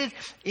created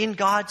in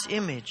God's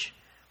image.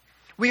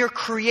 We are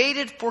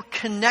created for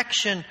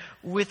connection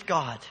with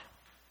God.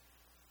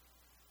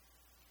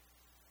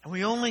 And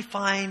we only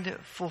find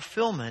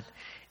fulfillment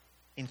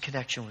in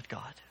connection with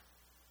God.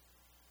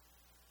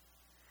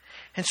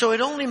 And so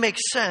it only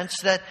makes sense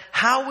that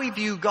how we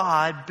view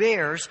God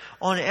bears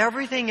on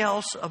everything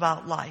else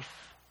about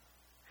life.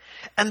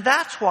 And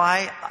that's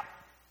why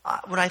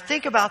when I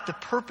think about the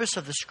purpose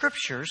of the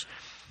Scriptures,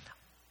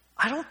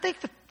 I don't think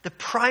the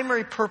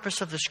primary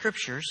purpose of the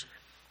Scriptures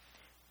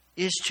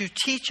is to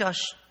teach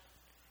us,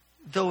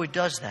 though it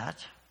does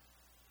that.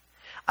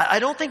 I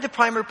don't think the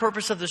primary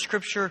purpose of the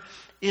Scripture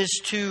is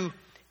to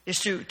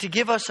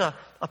give us a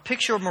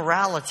picture of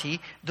morality,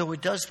 though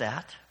it does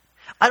that.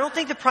 I don't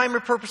think the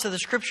primary purpose of the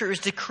Scripture is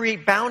to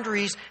create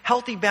boundaries,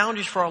 healthy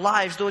boundaries for our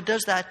lives, though it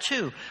does that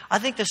too. I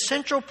think the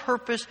central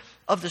purpose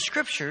of the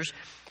Scriptures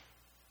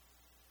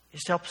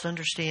is to help us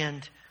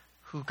understand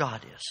who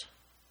God is.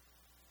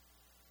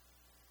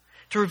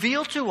 To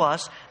reveal to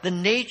us the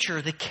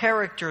nature, the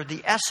character,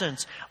 the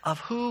essence of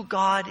who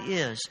God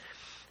is.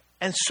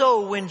 And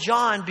so when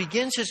John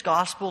begins his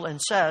gospel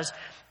and says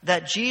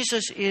that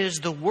Jesus is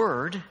the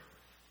Word,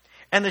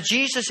 and that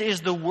Jesus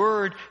is the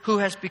Word who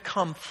has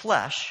become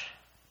flesh,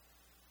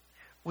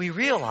 we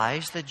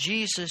realize that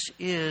Jesus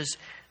is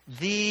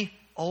the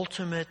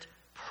ultimate,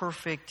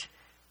 perfect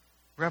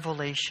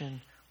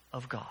revelation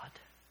of God.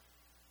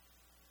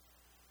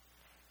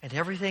 And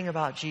everything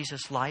about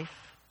Jesus'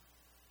 life,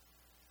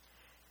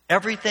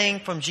 everything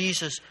from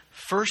Jesus'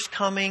 first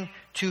coming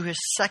to His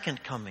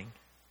second coming,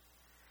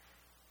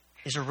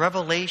 is a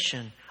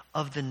revelation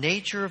of the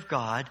nature of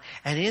God,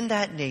 and in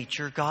that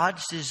nature,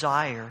 God's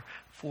desire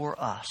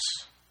for us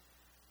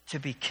to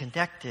be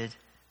connected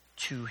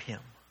to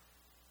Him.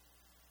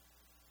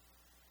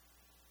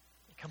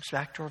 It comes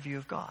back to our view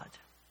of God.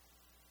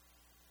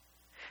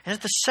 And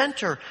at the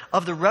center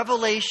of the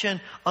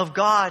revelation of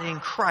God in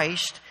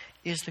Christ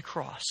is the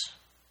cross.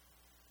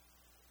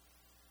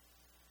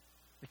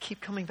 We keep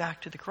coming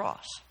back to the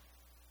cross.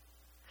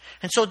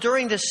 And so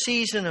during this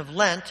season of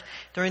Lent,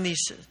 during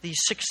these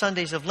 6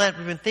 Sundays of Lent,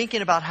 we've been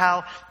thinking about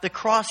how the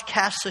cross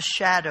casts a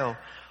shadow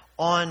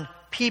on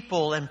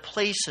people and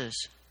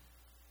places.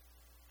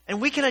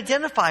 And we can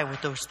identify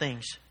with those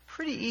things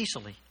pretty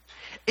easily.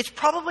 It's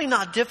probably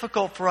not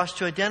difficult for us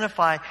to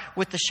identify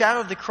with the shadow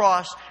of the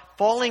cross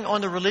falling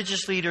on the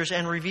religious leaders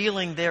and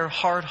revealing their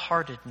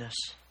hard-heartedness.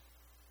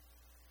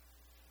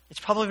 It's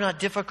probably not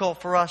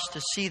difficult for us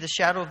to see the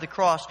shadow of the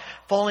cross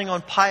falling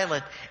on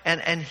Pilate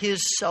and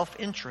his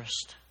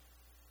self-interest.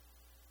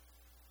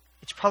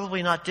 It's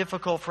probably not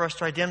difficult for us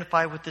to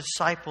identify with the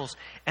disciples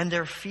and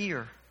their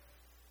fear.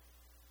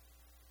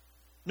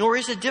 Nor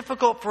is it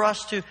difficult for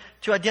us to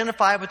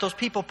identify with those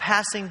people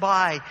passing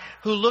by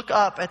who look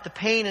up at the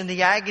pain and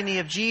the agony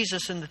of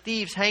Jesus and the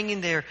thieves hanging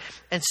there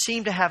and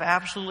seem to have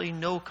absolutely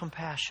no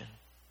compassion.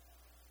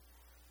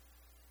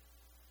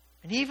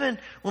 And even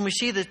when we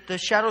see the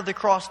shadow of the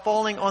cross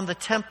falling on the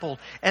temple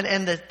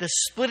and the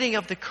splitting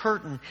of the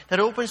curtain that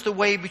opens the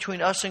way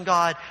between us and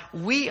God,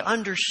 we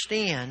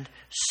understand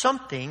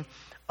something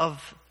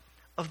of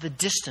the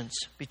distance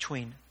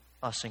between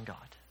us and God.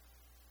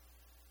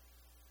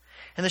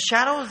 And the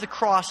shadow of the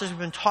cross, as we've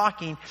been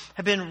talking,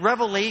 have been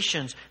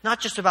revelations, not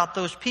just about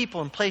those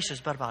people and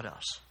places, but about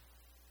us.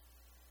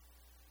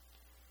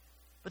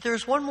 But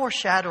there's one more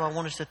shadow I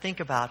want us to think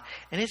about,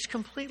 and it's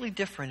completely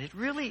different. It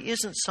really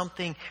isn't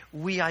something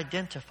we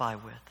identify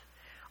with.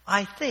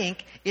 I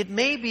think it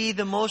may be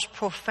the most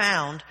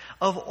profound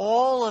of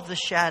all of the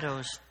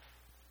shadows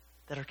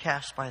that are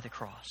cast by the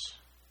cross.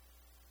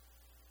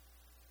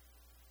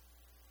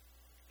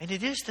 And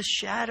it is the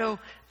shadow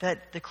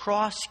that the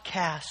cross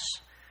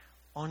casts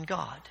on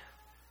God.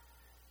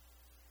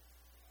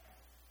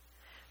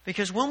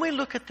 Because when we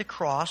look at the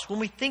cross, when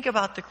we think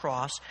about the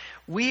cross,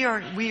 we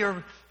are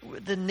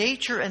the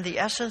nature and the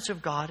essence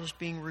of God is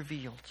being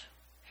revealed.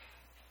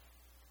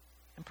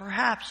 And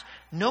perhaps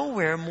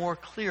nowhere more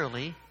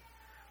clearly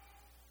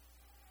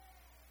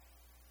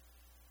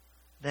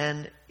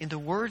than in the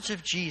words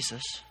of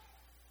Jesus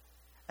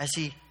as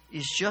he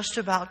is just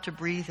about to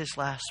breathe his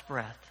last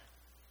breath.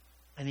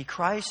 And he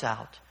cries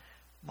out,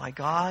 my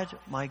God,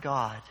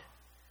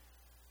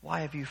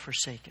 why have you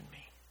forsaken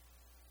me?"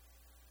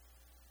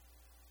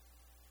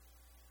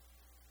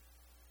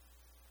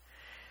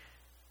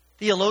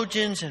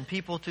 Theologians and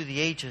people through the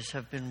ages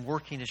have been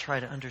working to try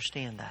to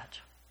understand that.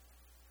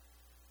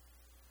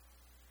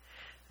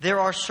 There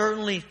are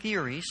certainly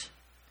theories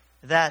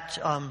that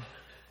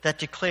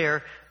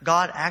declare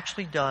God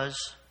actually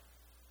does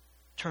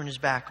turn his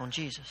back on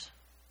Jesus.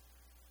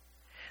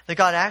 That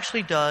God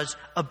actually does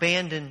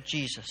abandon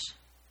Jesus.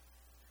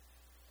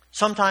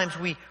 Sometimes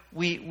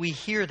we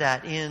hear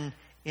that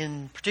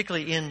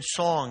particularly in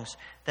songs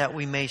that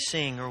we may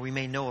sing or we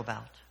may know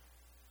about.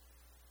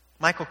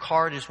 Michael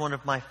Card is one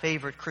of my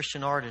favorite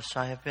Christian artists.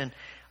 I've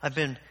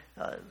been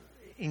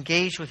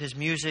engaged with his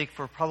music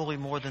for probably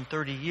more than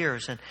 30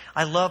 years, and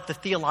I love the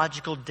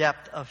theological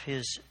depth of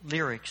his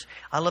lyrics.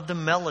 I love the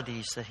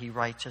melodies that he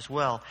writes as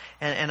well,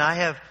 and I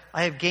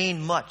have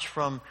gained much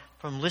from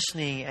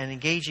listening and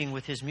engaging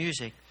with his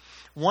music.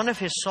 One of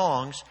his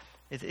songs,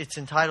 it's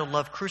entitled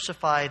 "Love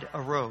Crucified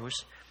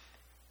Arose."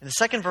 In the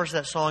second verse of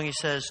that song, he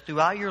says,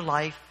 "Throughout your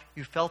life,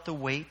 you felt the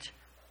weight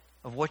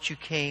of what you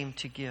came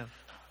to give.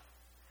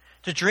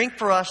 To drink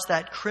for us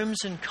that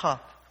crimson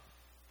cup,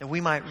 that we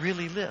might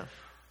really live.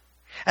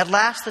 At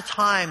last the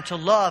time to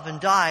love and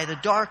die, the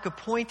dark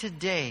appointed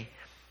day,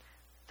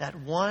 that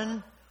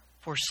one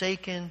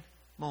forsaken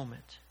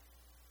moment.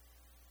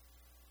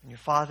 And your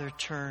Father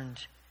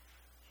turned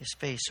his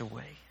face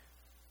away."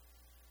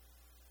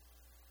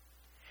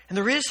 And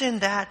there is in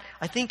that,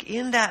 I think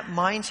in that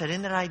mindset,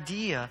 in that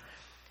idea,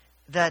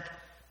 that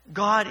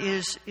God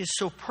is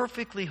so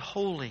perfectly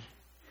holy.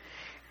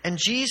 And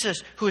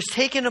Jesus, who has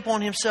taken upon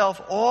himself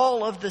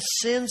all of the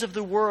sins of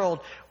the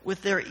world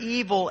with their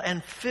evil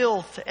and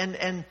filth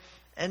and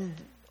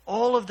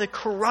all of the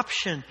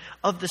corruption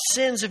of the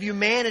sins of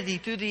humanity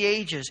through the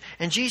ages.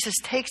 And Jesus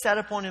takes that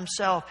upon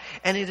himself,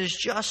 and it is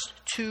just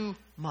too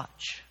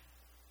much.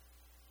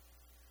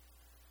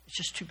 It's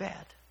just too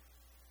bad.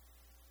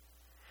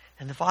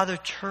 And the Father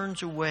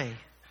turns away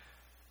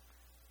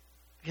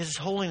because his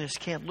holiness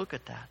can't look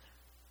at that.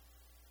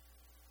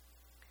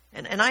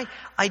 And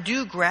I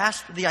do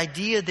grasp the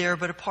idea there,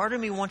 but a part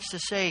of me wants to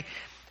say,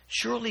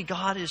 surely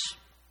God is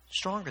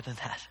stronger than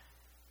that.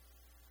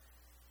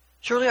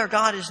 Surely our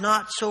God is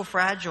not so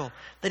fragile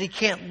that he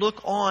can't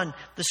look on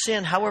the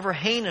sin, however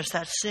heinous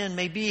that sin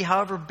may be,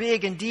 however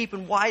big and deep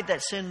and wide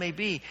that sin may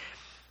be.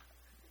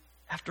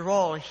 After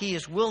all, he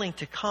is willing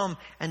to come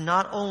and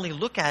not only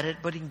look at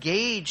it, but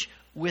engage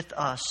with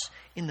us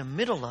in the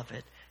middle of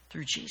it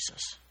through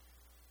Jesus.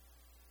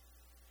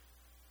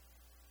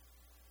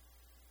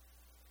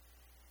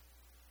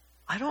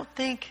 I don't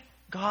think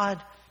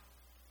God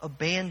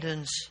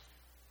abandons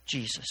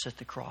Jesus at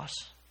the cross.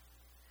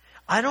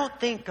 I don't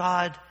think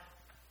God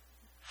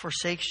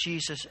forsakes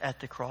Jesus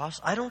at the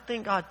cross. I don't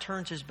think God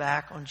turns his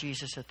back on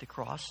Jesus at the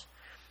cross.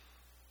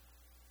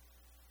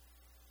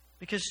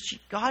 Because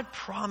God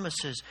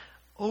promises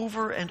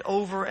over and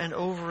over and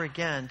over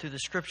again through the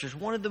Scriptures.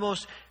 One of the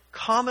most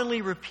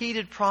commonly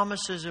repeated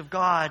promises of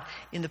God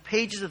in the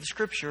pages of the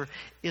Scripture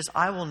is,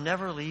 "I will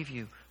never leave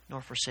you nor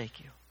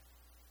forsake you."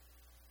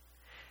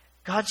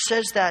 God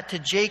says that to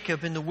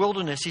Jacob in the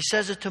wilderness. He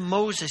says it to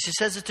Moses. He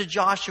says it to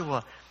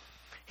Joshua.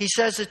 He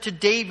says it to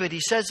David. He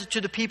says it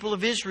to the people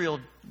of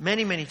Israel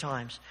many, many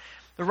times.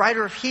 The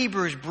writer of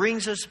Hebrews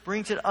brings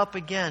it up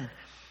again.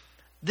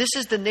 This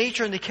is the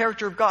nature and the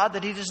character of God,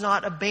 that he does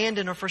not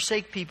abandon or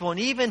forsake people. And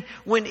even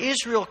when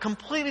Israel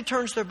completely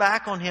turns their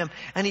back on him,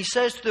 and he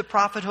says to the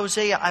prophet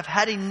Hosea, "I've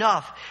had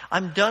enough.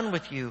 I'm done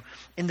with you."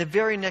 In the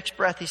very next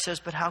breath, he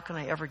says, "But how can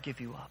I ever give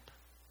you up?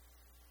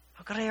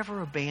 How can I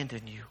ever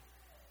abandon you?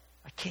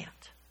 I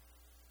can't."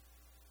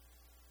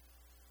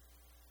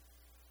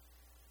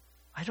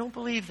 I don't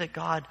believe that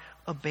God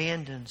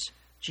abandons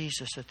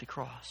Jesus at the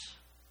cross.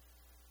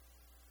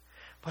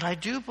 But I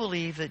do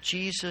believe that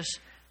Jesus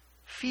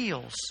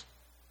feels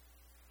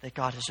that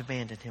God has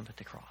abandoned him at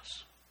the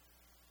cross.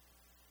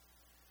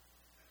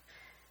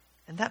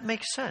 And that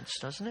makes sense,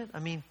 doesn't it? I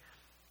mean,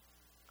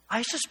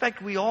 I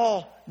suspect we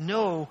all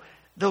know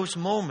those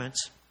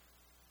moments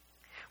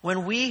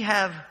when we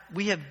have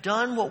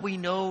done what we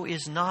know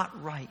is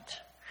not right.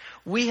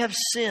 We have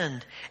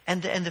sinned,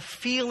 and the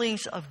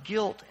feelings of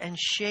guilt and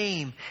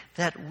shame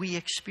that we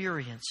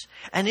experience.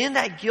 And in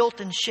that guilt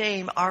and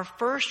shame, our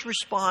first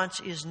response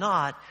is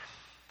not,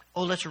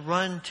 "Oh, let's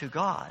run to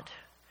God."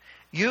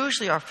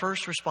 Usually our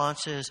first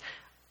response is,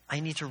 "I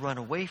need to run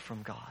away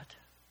from God."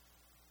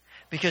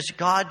 because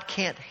God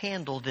can't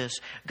handle this.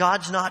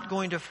 God's not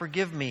going to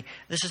forgive me.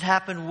 This has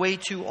happened way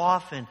too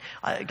often.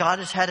 God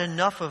has had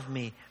enough of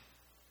me.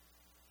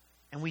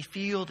 And we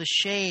feel the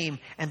shame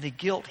and the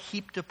guilt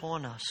heaped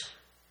upon us.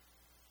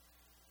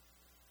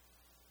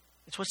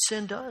 It's what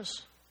sin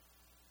does.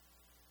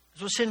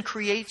 It's what sin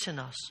creates in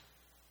us.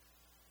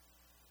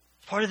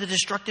 It's part of the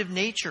destructive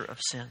nature of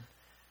sin.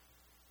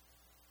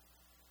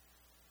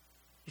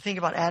 You think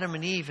about Adam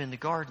and Eve in the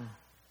garden.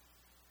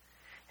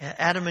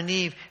 Adam and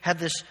Eve have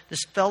this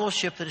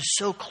fellowship that is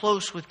so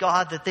close with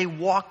God that they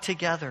walk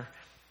together.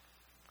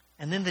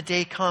 And then the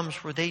day comes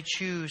where they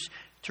choose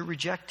to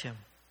reject Him.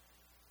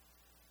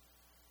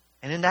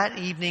 And in that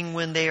evening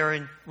when they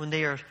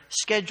are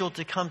scheduled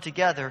to come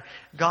together,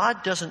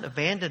 God doesn't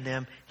abandon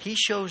them. He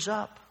shows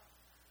up.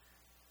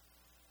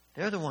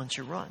 They're the ones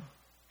who run.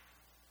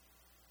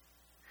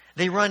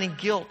 They run in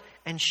guilt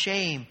and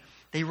shame.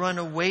 They run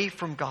away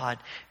from God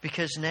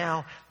because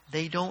now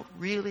they don't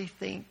really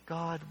think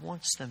God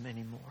wants them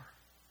anymore.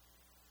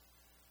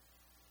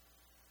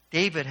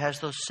 David has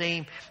those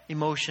same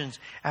emotions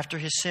after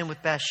his sin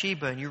with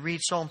Bathsheba. And you read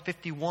Psalm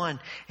 51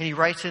 and he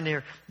writes in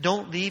there,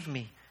 "Don't leave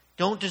me.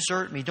 Don't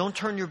desert me. Don't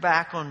turn your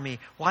back on me."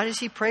 Why does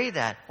he pray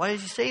that? Why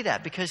does he say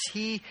that? Because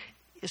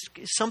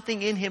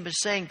something in him is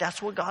saying,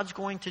 that's what God's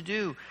going to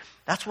do.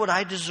 That's what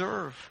I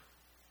deserve.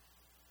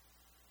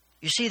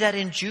 You see that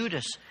in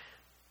Judas.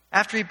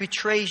 After he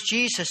betrays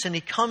Jesus and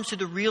he comes to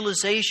the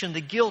realization,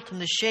 the guilt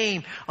and the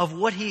shame of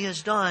what he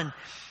has done,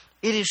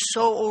 it is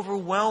so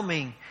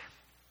overwhelming.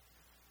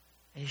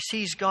 And he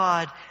sees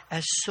God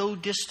as so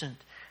distant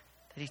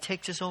that he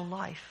takes his own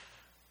life.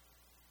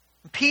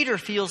 Peter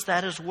feels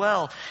that as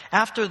well.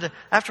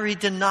 After he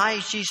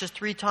denies Jesus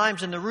 3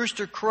 times and the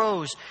rooster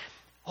crows,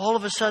 all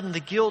of a sudden the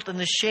guilt and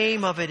the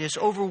shame of it is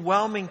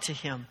overwhelming to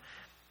him.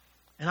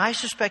 And I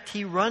suspect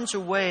he runs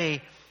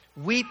away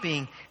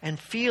weeping and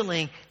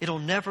feeling it'll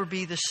never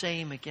be the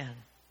same again.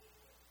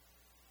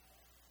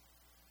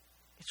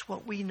 It's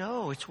what we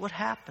know. It's what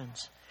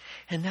happens.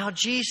 And now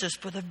Jesus,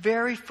 for the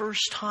very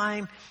first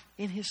time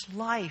in his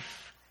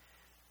life,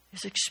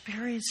 is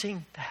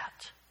experiencing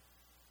that.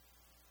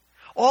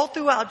 All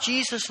throughout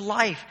Jesus'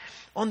 life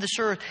on this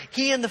earth,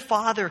 He and the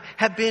Father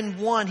have been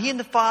one. He and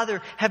the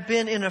Father have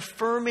been in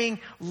affirming,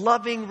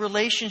 loving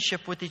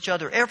relationship with each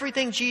other.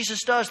 Everything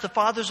Jesus does, the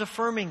Father's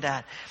affirming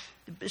that.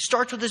 It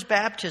starts with His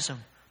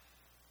baptism.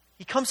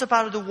 He comes up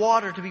out of the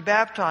water to be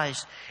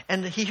baptized,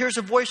 and He hears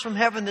a voice from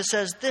heaven that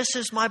says, "This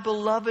is my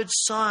beloved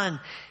Son.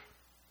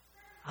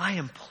 I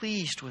am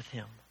pleased with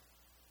Him."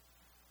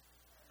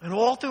 And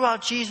all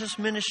throughout Jesus'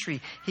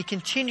 ministry, He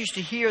continues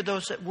to hear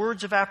those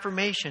words of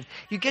affirmation.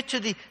 You get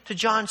to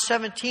John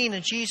 17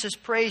 and Jesus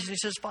prays and He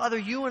says, "Father,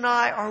 you and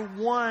I are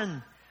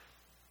one.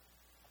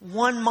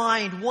 One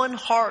mind, one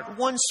heart,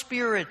 one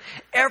spirit.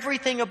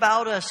 Everything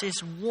about us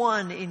is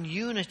one in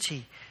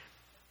unity.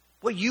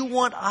 What you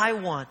want, I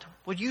want.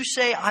 What you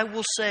say, I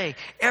will say.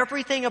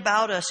 Everything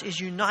about us is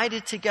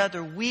united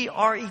together. We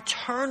are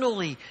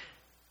eternally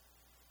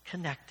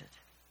connected."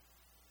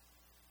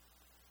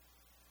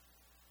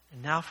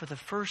 And now for the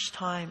first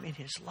time in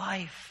his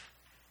life,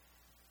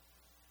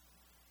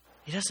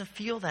 he doesn't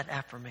feel that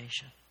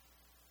affirmation.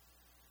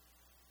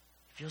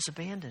 He feels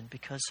abandoned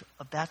because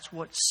that's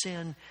what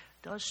sin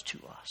does to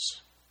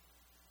us.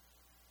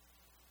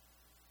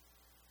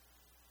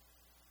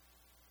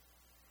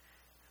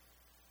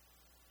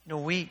 You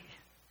know,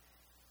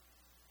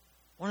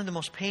 one of the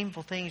most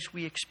painful things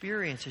we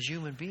experience as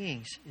human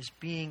beings is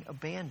being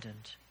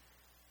abandoned,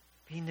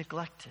 being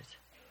neglected.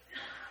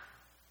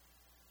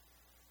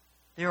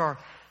 There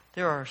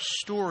are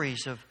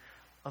stories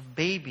of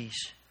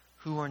babies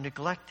who are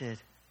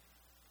neglected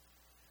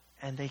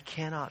and they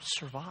cannot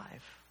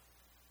survive.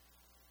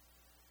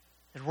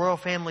 At Royal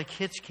Family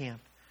Kids Camp,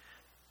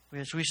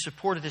 as we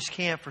supported this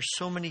camp for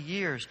so many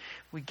years,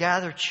 we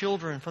gather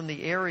children from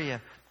the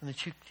area, from the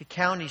 2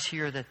 counties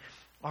here that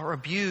are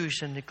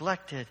abused and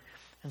neglected.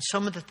 And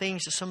some of the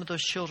things that some of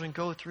those children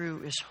go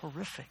through is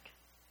horrific.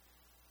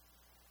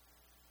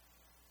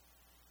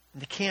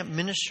 And the camp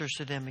ministers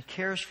to them and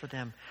cares for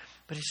them.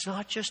 But it's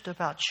not just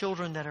about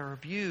children that are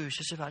abused.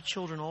 It's about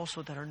children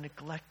also that are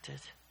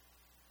neglected.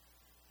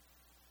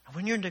 And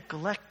when you're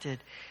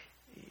neglected,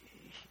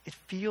 it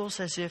feels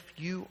as if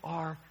you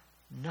are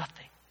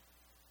nothing.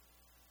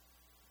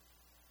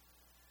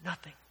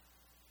 Nothing.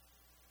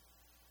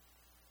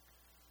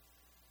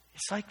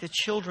 It's like the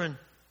children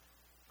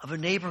of a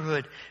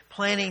neighborhood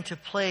planning to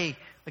play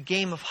a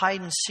game of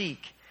hide and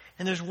seek.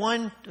 And there's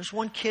one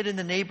kid in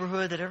the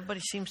neighborhood that everybody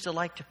seems to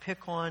like to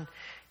pick on.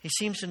 He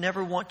seems to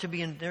never want to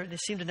be in there. They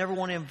seem to never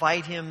want to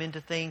invite him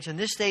into things. And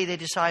this day they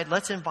decide,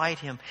 let's invite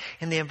him.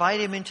 And they invite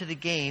him into the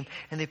game.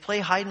 And they play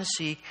hide and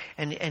seek.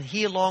 And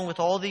he, along with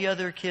all the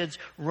other kids,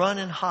 run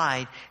and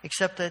hide.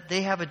 Except that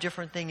they have a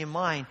different thing in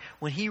mind.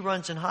 When he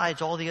runs and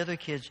hides, all the other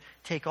kids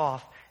take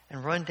off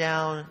and run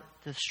down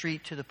the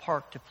street to the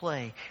park to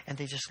play. And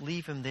they just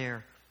leave him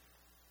there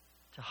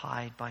to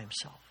hide by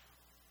himself.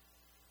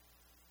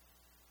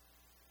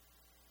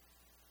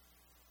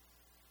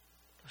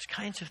 Those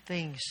kinds of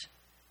things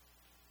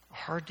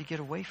hard to get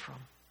away from.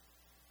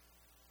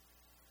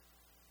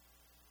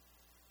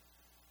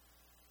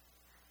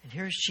 And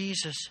here's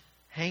Jesus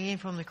hanging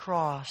from the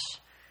cross,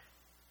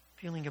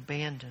 feeling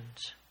abandoned,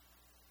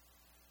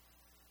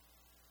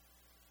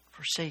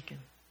 forsaken.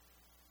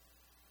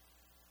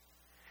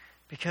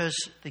 Because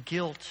the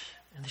guilt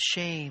and the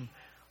shame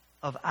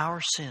of our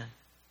sin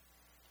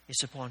is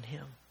upon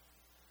Him.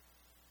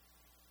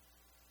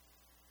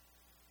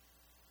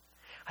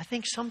 I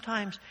think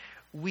sometimes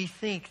we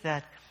think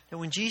that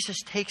when Jesus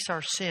takes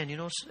our sin,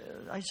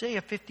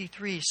 Isaiah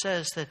 53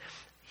 says that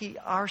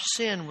our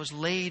sin was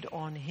laid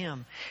on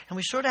Him. And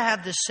we sort of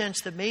have this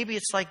sense that maybe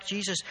it's like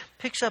Jesus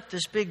picks up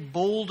this big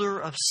boulder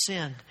of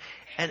sin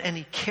and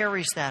He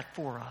carries that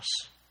for us.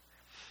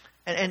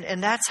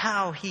 And that's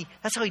how he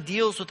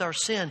deals with our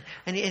sin.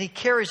 And he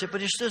carries it,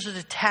 but there's a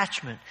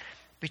detachment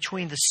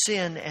between the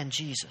sin and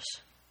Jesus.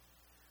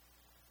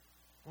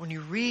 When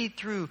you read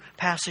through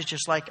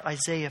passages like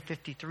Isaiah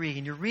 53,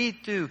 and you read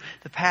through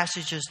the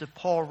passages that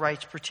Paul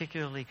writes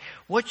particularly,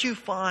 what you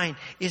find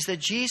is that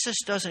Jesus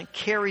doesn't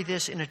carry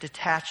this in a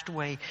detached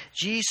way.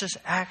 Jesus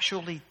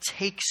actually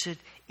takes it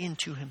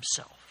into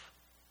Himself.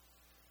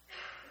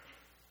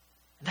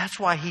 That's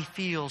why He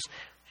feels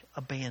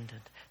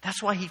abandoned.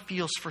 That's why He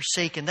feels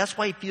forsaken. That's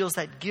why He feels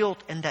that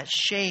guilt and that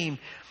shame,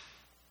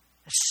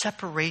 that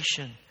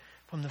separation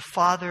from the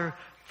Father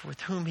with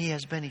whom He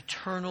has been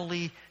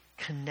eternally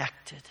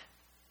connected.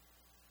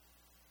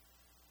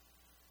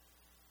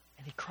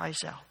 And He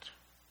cries out.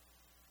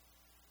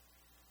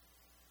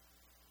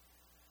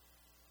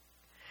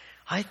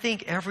 I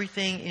think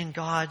everything in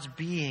God's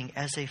being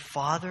as a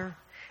Father,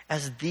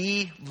 as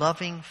the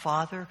loving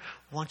Father,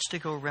 wants to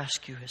go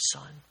rescue His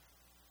Son.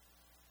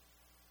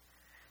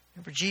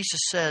 Remember, Jesus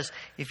says,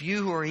 if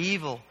you who are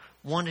evil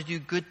want to do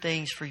good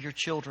things for your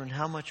children,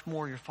 how much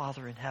more your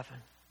Father in heaven?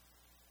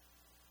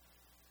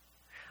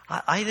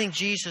 I think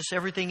Jesus,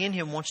 everything in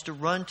Him, wants to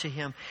run to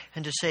Him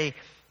and to say,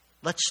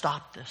 let's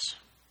stop this.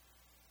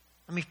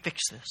 Let me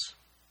fix this.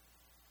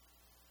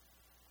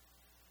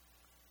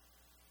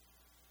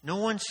 No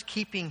one's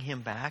keeping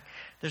Him back.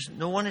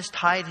 No one has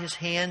tied His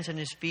hands and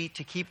His feet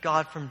to keep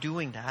God from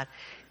doing that.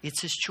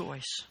 It's His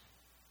choice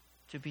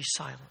to be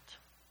silent.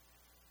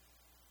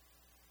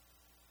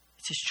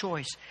 It's His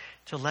choice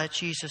to let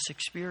Jesus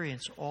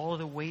experience all of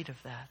the weight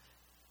of that.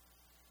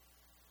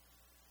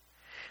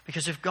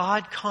 Because if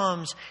God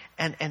comes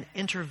and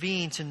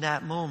intervenes in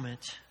that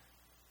moment,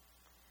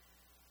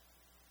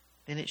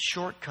 then it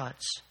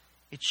shortcuts,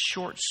 it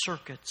short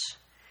circuits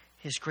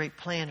His great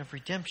plan of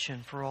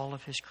redemption for all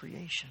of His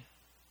creation.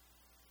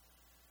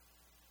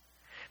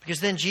 Because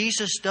then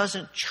Jesus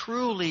doesn't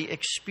truly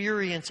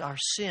experience our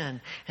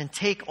sin and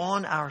take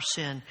on our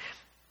sin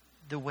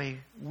the way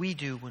we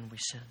do when we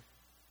sin.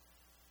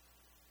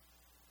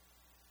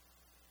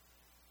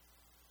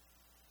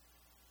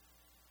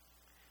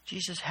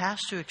 Jesus has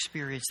to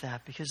experience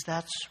that because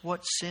that's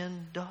what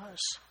sin does.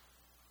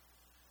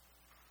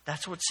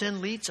 That's what sin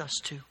leads us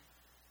to.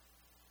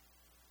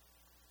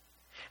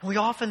 And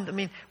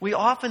we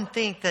often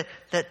think that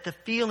the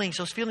feelings,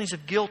 those feelings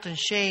of guilt and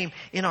shame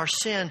in our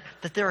sin,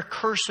 that they're a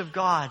curse of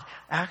God.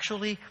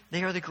 Actually,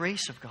 they are the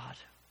grace of God.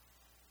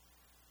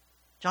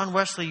 John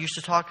Wesley used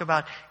to talk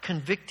about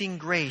convicting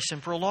grace,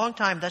 and for a long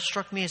time that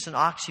struck me as an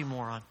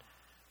oxymoron.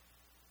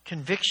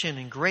 Conviction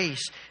and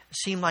grace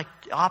seem like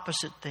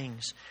opposite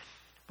things.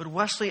 But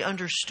Wesley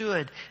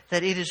understood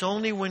that it is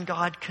only when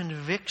God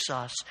convicts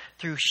us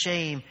through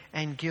shame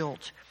and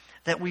guilt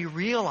that we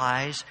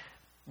realize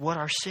what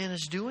our sin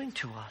is doing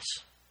to us.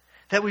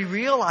 That we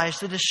realize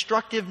the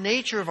destructive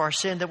nature of our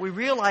sin. That we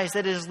realize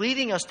that it is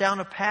leading us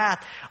down a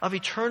path of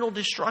eternal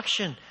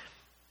destruction.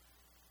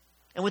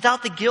 And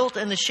without the guilt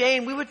and the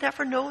shame, we would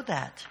never know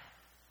that.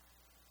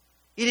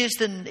 It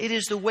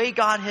is the way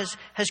God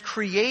has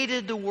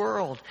created the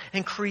world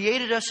and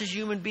created us as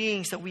human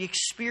beings that we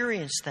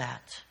experience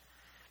that.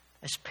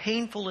 As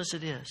painful as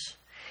it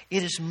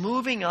is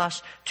moving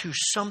us to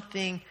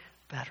something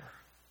better.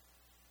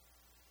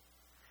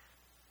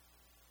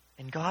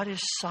 And God is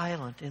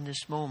silent in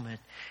this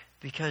moment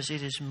because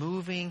it is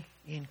moving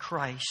in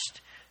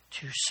Christ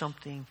to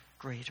something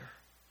greater.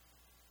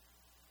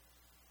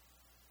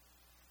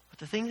 But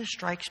the thing that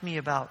strikes me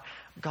about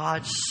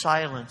God's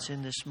silence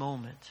in this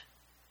moment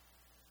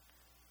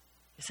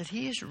is that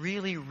He is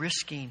really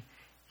risking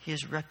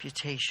His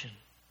reputation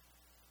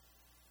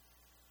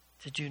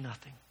to do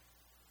nothing.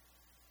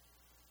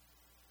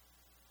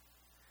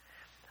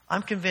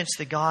 I'm convinced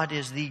that God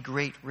is the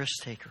great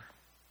risk taker.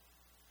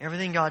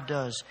 Everything God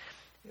does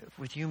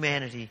with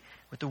humanity,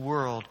 with the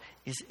world,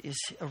 is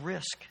a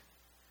risk.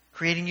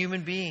 Creating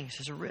human beings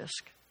is a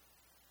risk.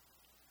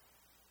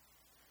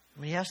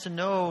 He has to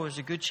know there's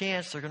a good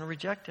chance they're going to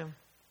reject Him.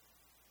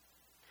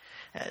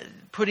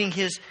 Putting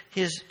his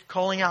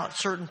calling out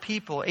certain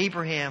people,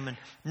 Abraham and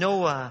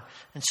Noah,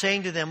 and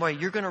saying to them, well,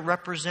 you're going to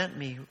represent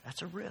me.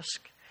 That's a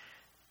risk.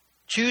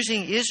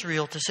 Choosing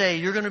Israel to say,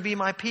 you're going to be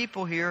my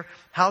people here.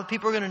 How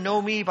people are going to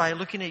know me by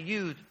looking at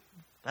you,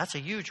 that's a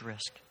huge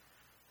risk.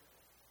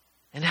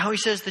 And now He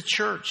says the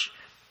church,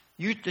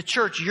 You, the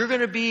church, you're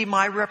going to be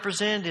my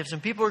representatives,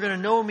 and people are going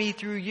to know me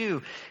through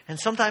you. And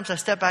sometimes I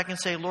step back and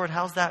say, Lord,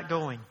 how's that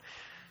going?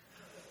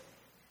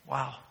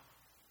 Wow.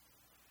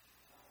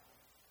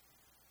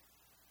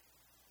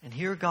 And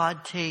here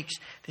God takes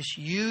this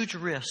huge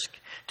risk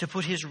to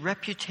put his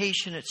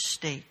reputation at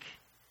stake.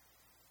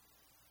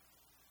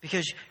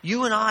 Because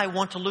you and I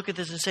want to look at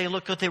this and say,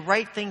 look, the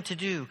right thing to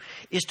do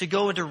is to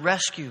go and to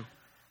rescue.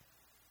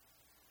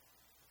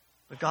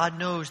 But God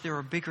knows there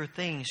are bigger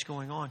things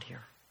going on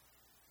here.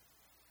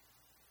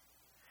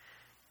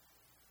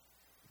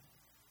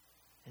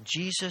 And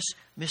Jesus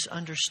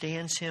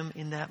misunderstands him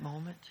in that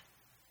moment.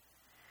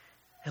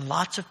 And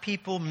lots of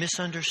people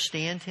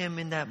misunderstand him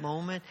in that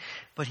moment.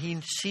 But he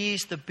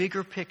sees the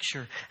bigger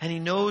picture. And he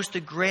knows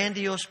the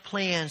grandiose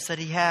plans that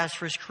he has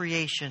for his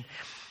creation.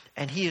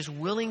 And he is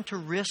willing to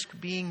risk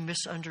being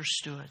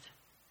misunderstood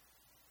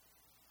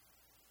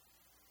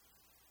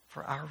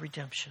for our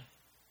redemption.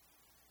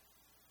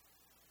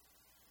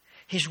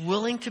 He's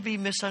willing to be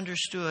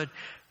misunderstood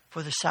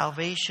for the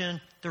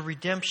salvation, the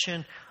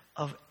redemption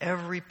of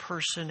every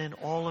person in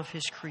all of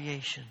his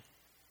creation.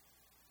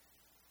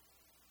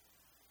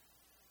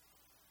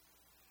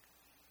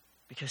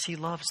 Because he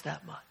loves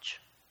that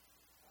much.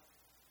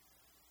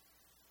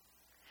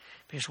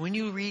 Because when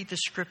you read the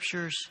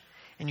scriptures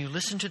and you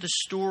listen to the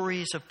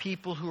stories of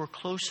people who are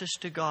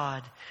closest to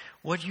God,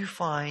 what you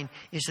find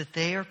is that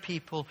they are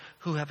people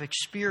who have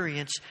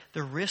experienced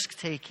the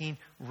risk-taking,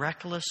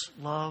 reckless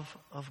love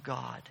of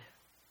God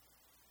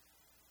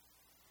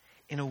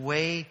in a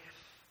way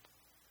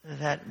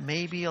that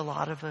maybe a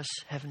lot of us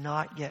have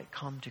not yet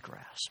come to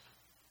grasp.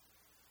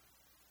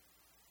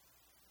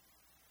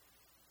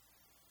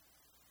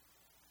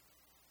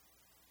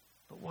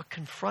 But what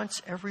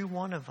confronts every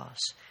one of us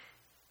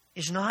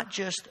is not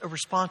just a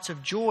response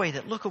of joy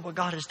that look at what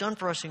God has done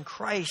for us in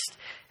Christ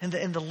and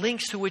the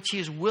lengths to which he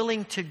is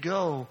willing to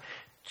go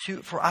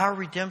for our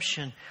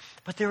redemption.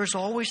 But there is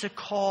always a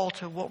call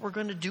to what we're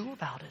going to do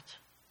about it.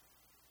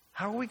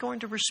 How are we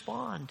going to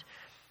respond?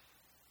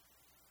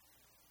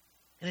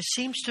 And it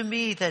seems to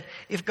me that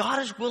if God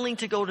is willing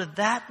to go to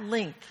that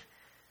length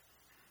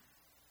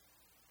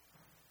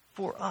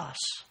for us,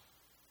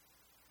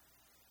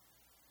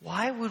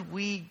 why would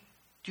we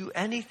do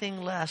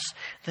anything less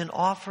than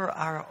offer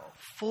our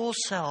full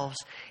selves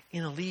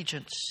in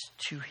allegiance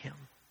to him?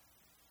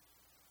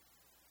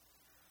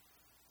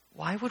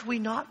 Why would we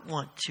not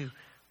want to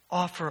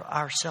offer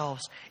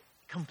ourselves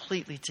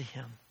completely to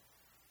him?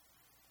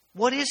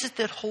 What is it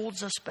that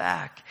holds us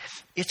back?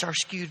 It's our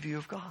skewed view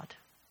of God.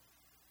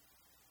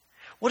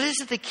 What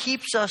is it that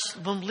keeps us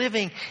from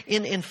living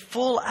in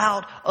full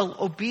out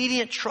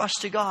obedient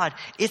trust to God?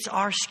 It's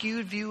our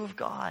skewed view of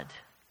God.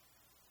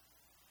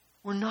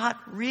 We're not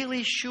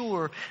really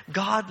sure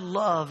God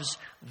loves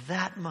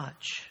that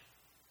much.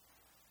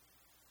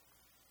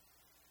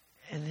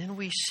 And then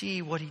we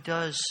see what he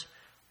does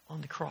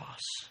on the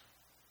cross.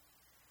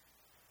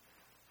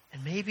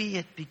 And maybe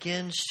it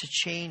begins to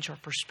change our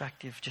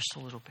perspective just a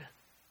little bit.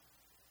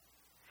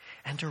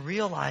 And to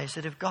realize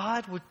that if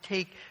God would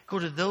go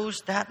to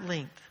that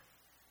length,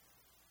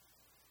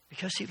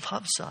 because he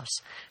loves us,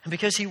 and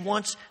because he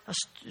wants us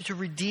to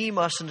redeem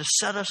us and to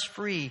set us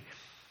free,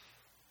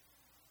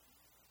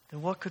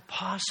 then what could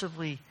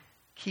possibly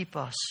keep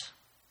us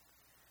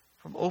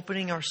from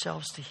opening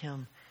ourselves to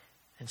him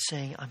and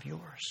saying, I'm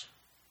yours?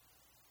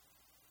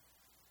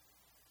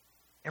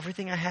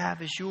 Everything I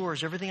have is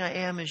yours. Everything I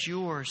am is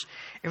yours.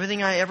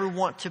 Everything I ever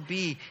want to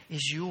be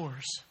is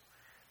yours.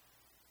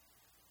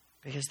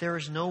 Because there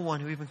is no one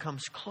who even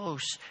comes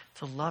close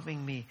to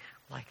loving me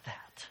like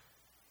that.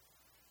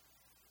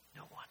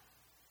 No one.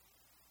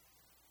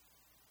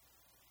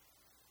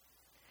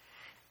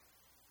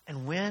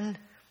 And when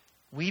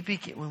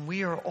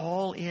we are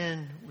all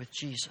in with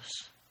Jesus,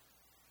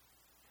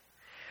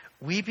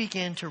 we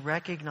begin to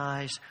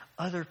recognize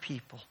other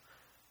people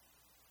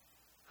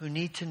who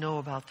need to know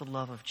about the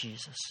love of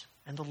Jesus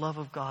and the love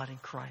of God in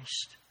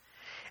Christ.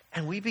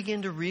 And we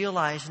begin to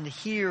realize and to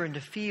hear and to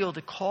feel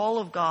the call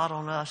of God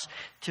on us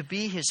to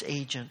be his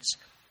agents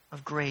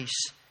of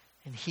grace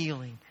and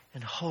healing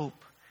and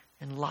hope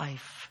and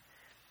life.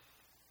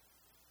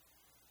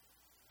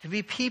 To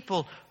be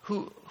people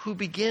who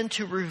begin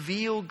to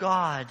reveal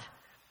God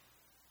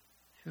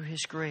through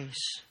his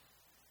grace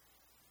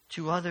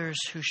to others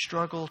who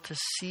struggle to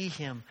see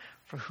him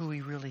for who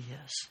he really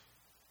is.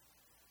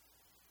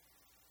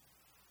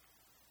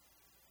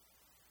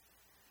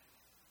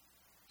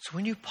 So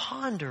when you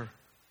ponder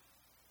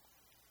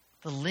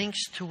the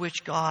lengths to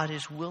which God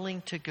is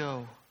willing to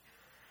go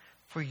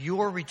for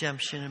your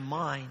redemption and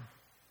mine,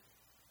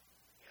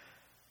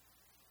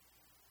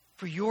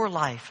 for your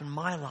life and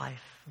my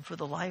life, and for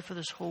the life of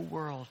this whole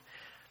world,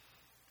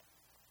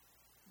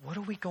 what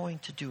are we going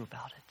to do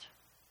about it?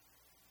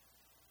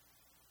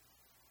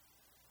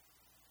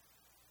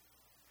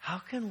 How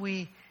can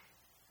we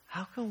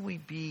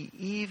be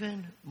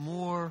even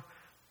more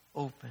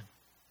open,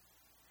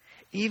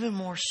 even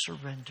more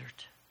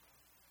surrendered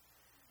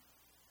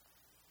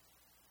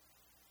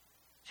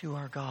to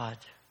our God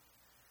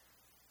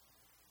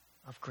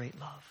of great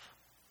love?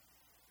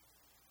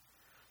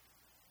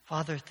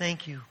 Father,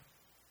 thank you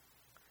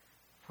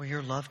for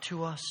your love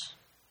to us.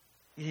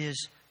 It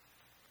is,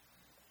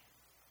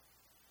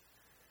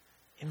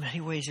 in many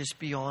ways, it's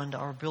beyond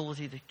our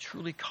ability to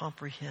truly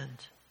comprehend.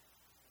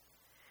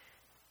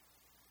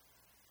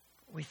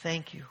 We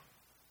thank you.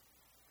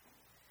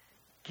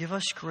 Give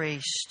us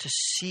grace to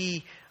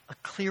see a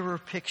clearer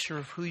picture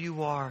of who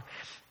you are,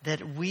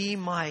 that we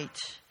might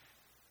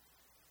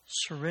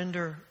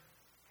surrender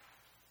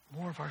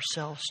more of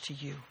ourselves to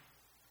you.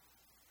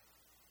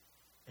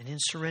 And in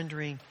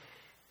surrendering,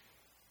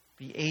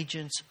 be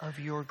agents of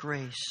your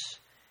grace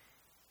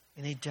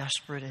in a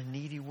desperate and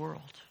needy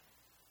world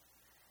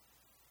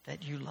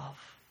that you love.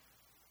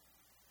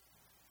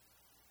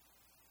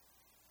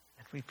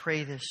 And we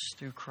pray this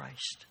through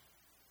Christ.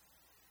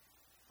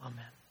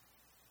 Amen.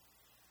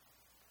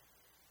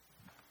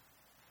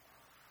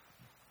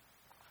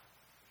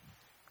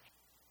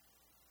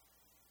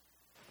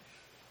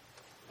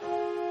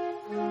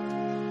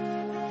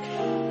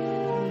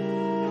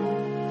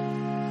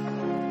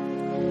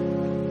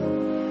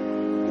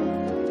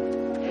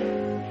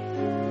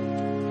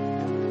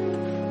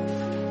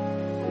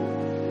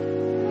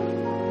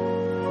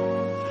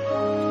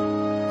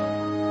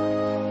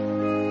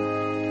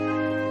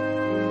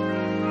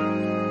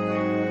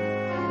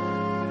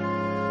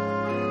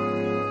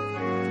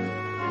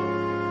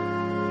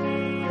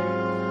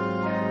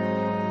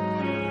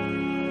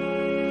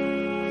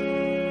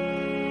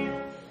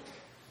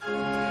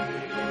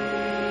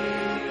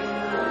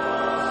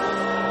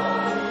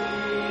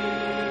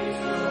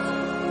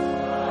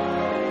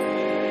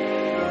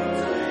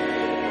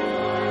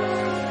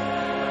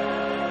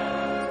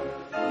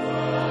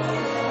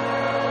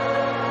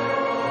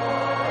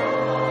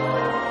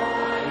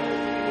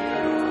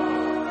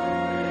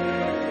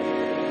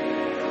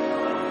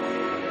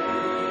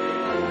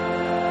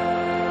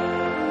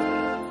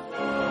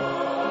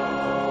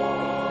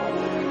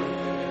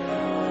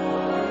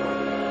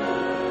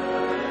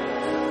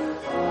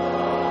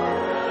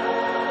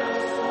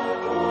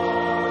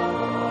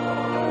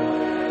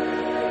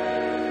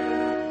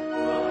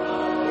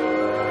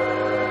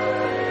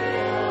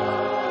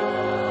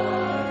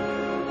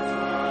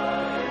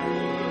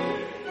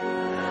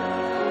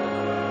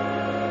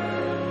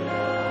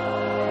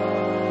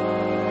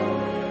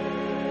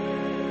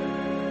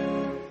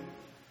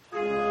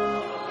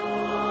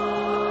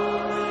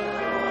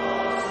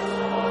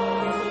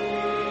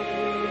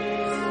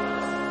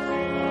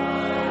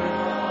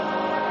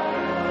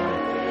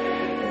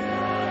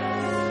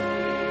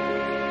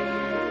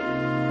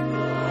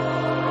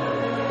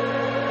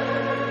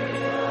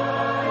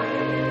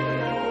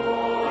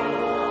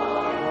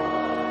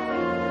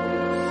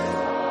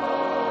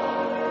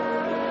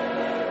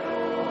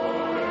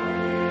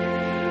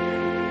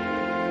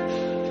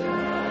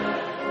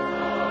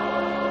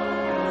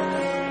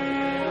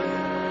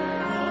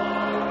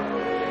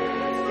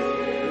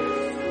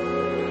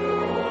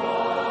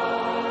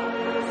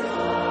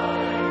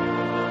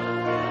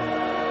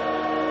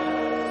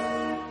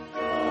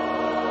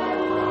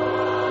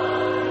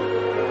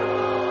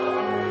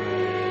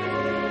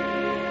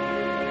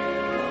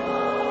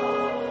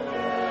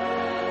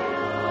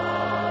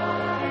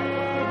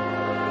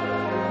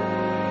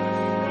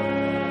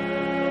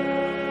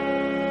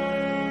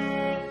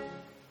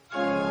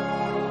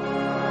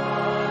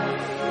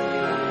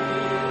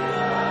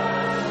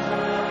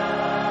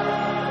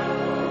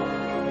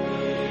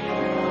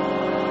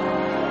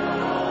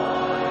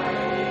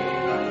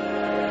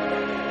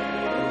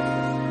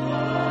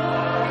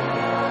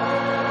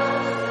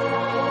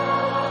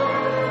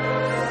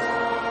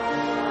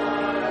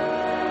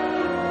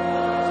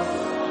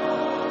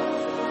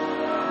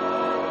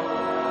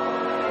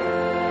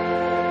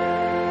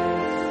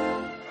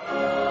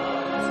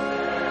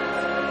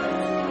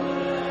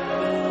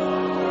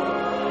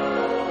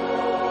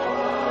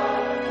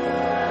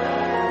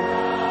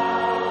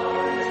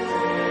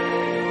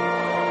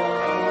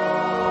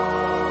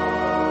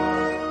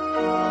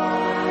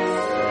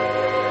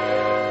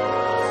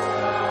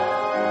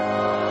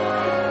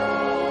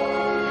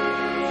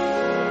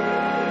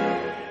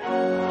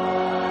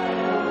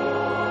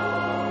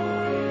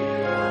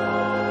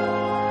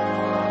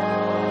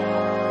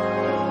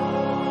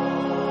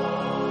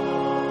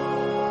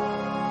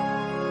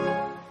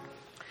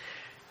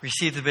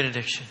 Receive the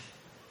benediction.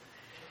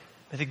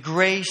 May the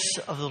grace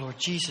of the Lord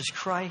Jesus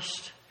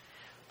Christ,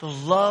 the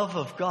love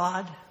of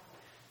God,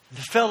 and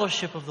the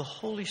fellowship of the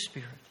Holy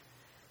Spirit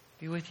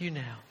be with you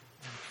now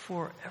and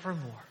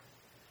forevermore.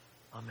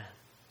 Amen.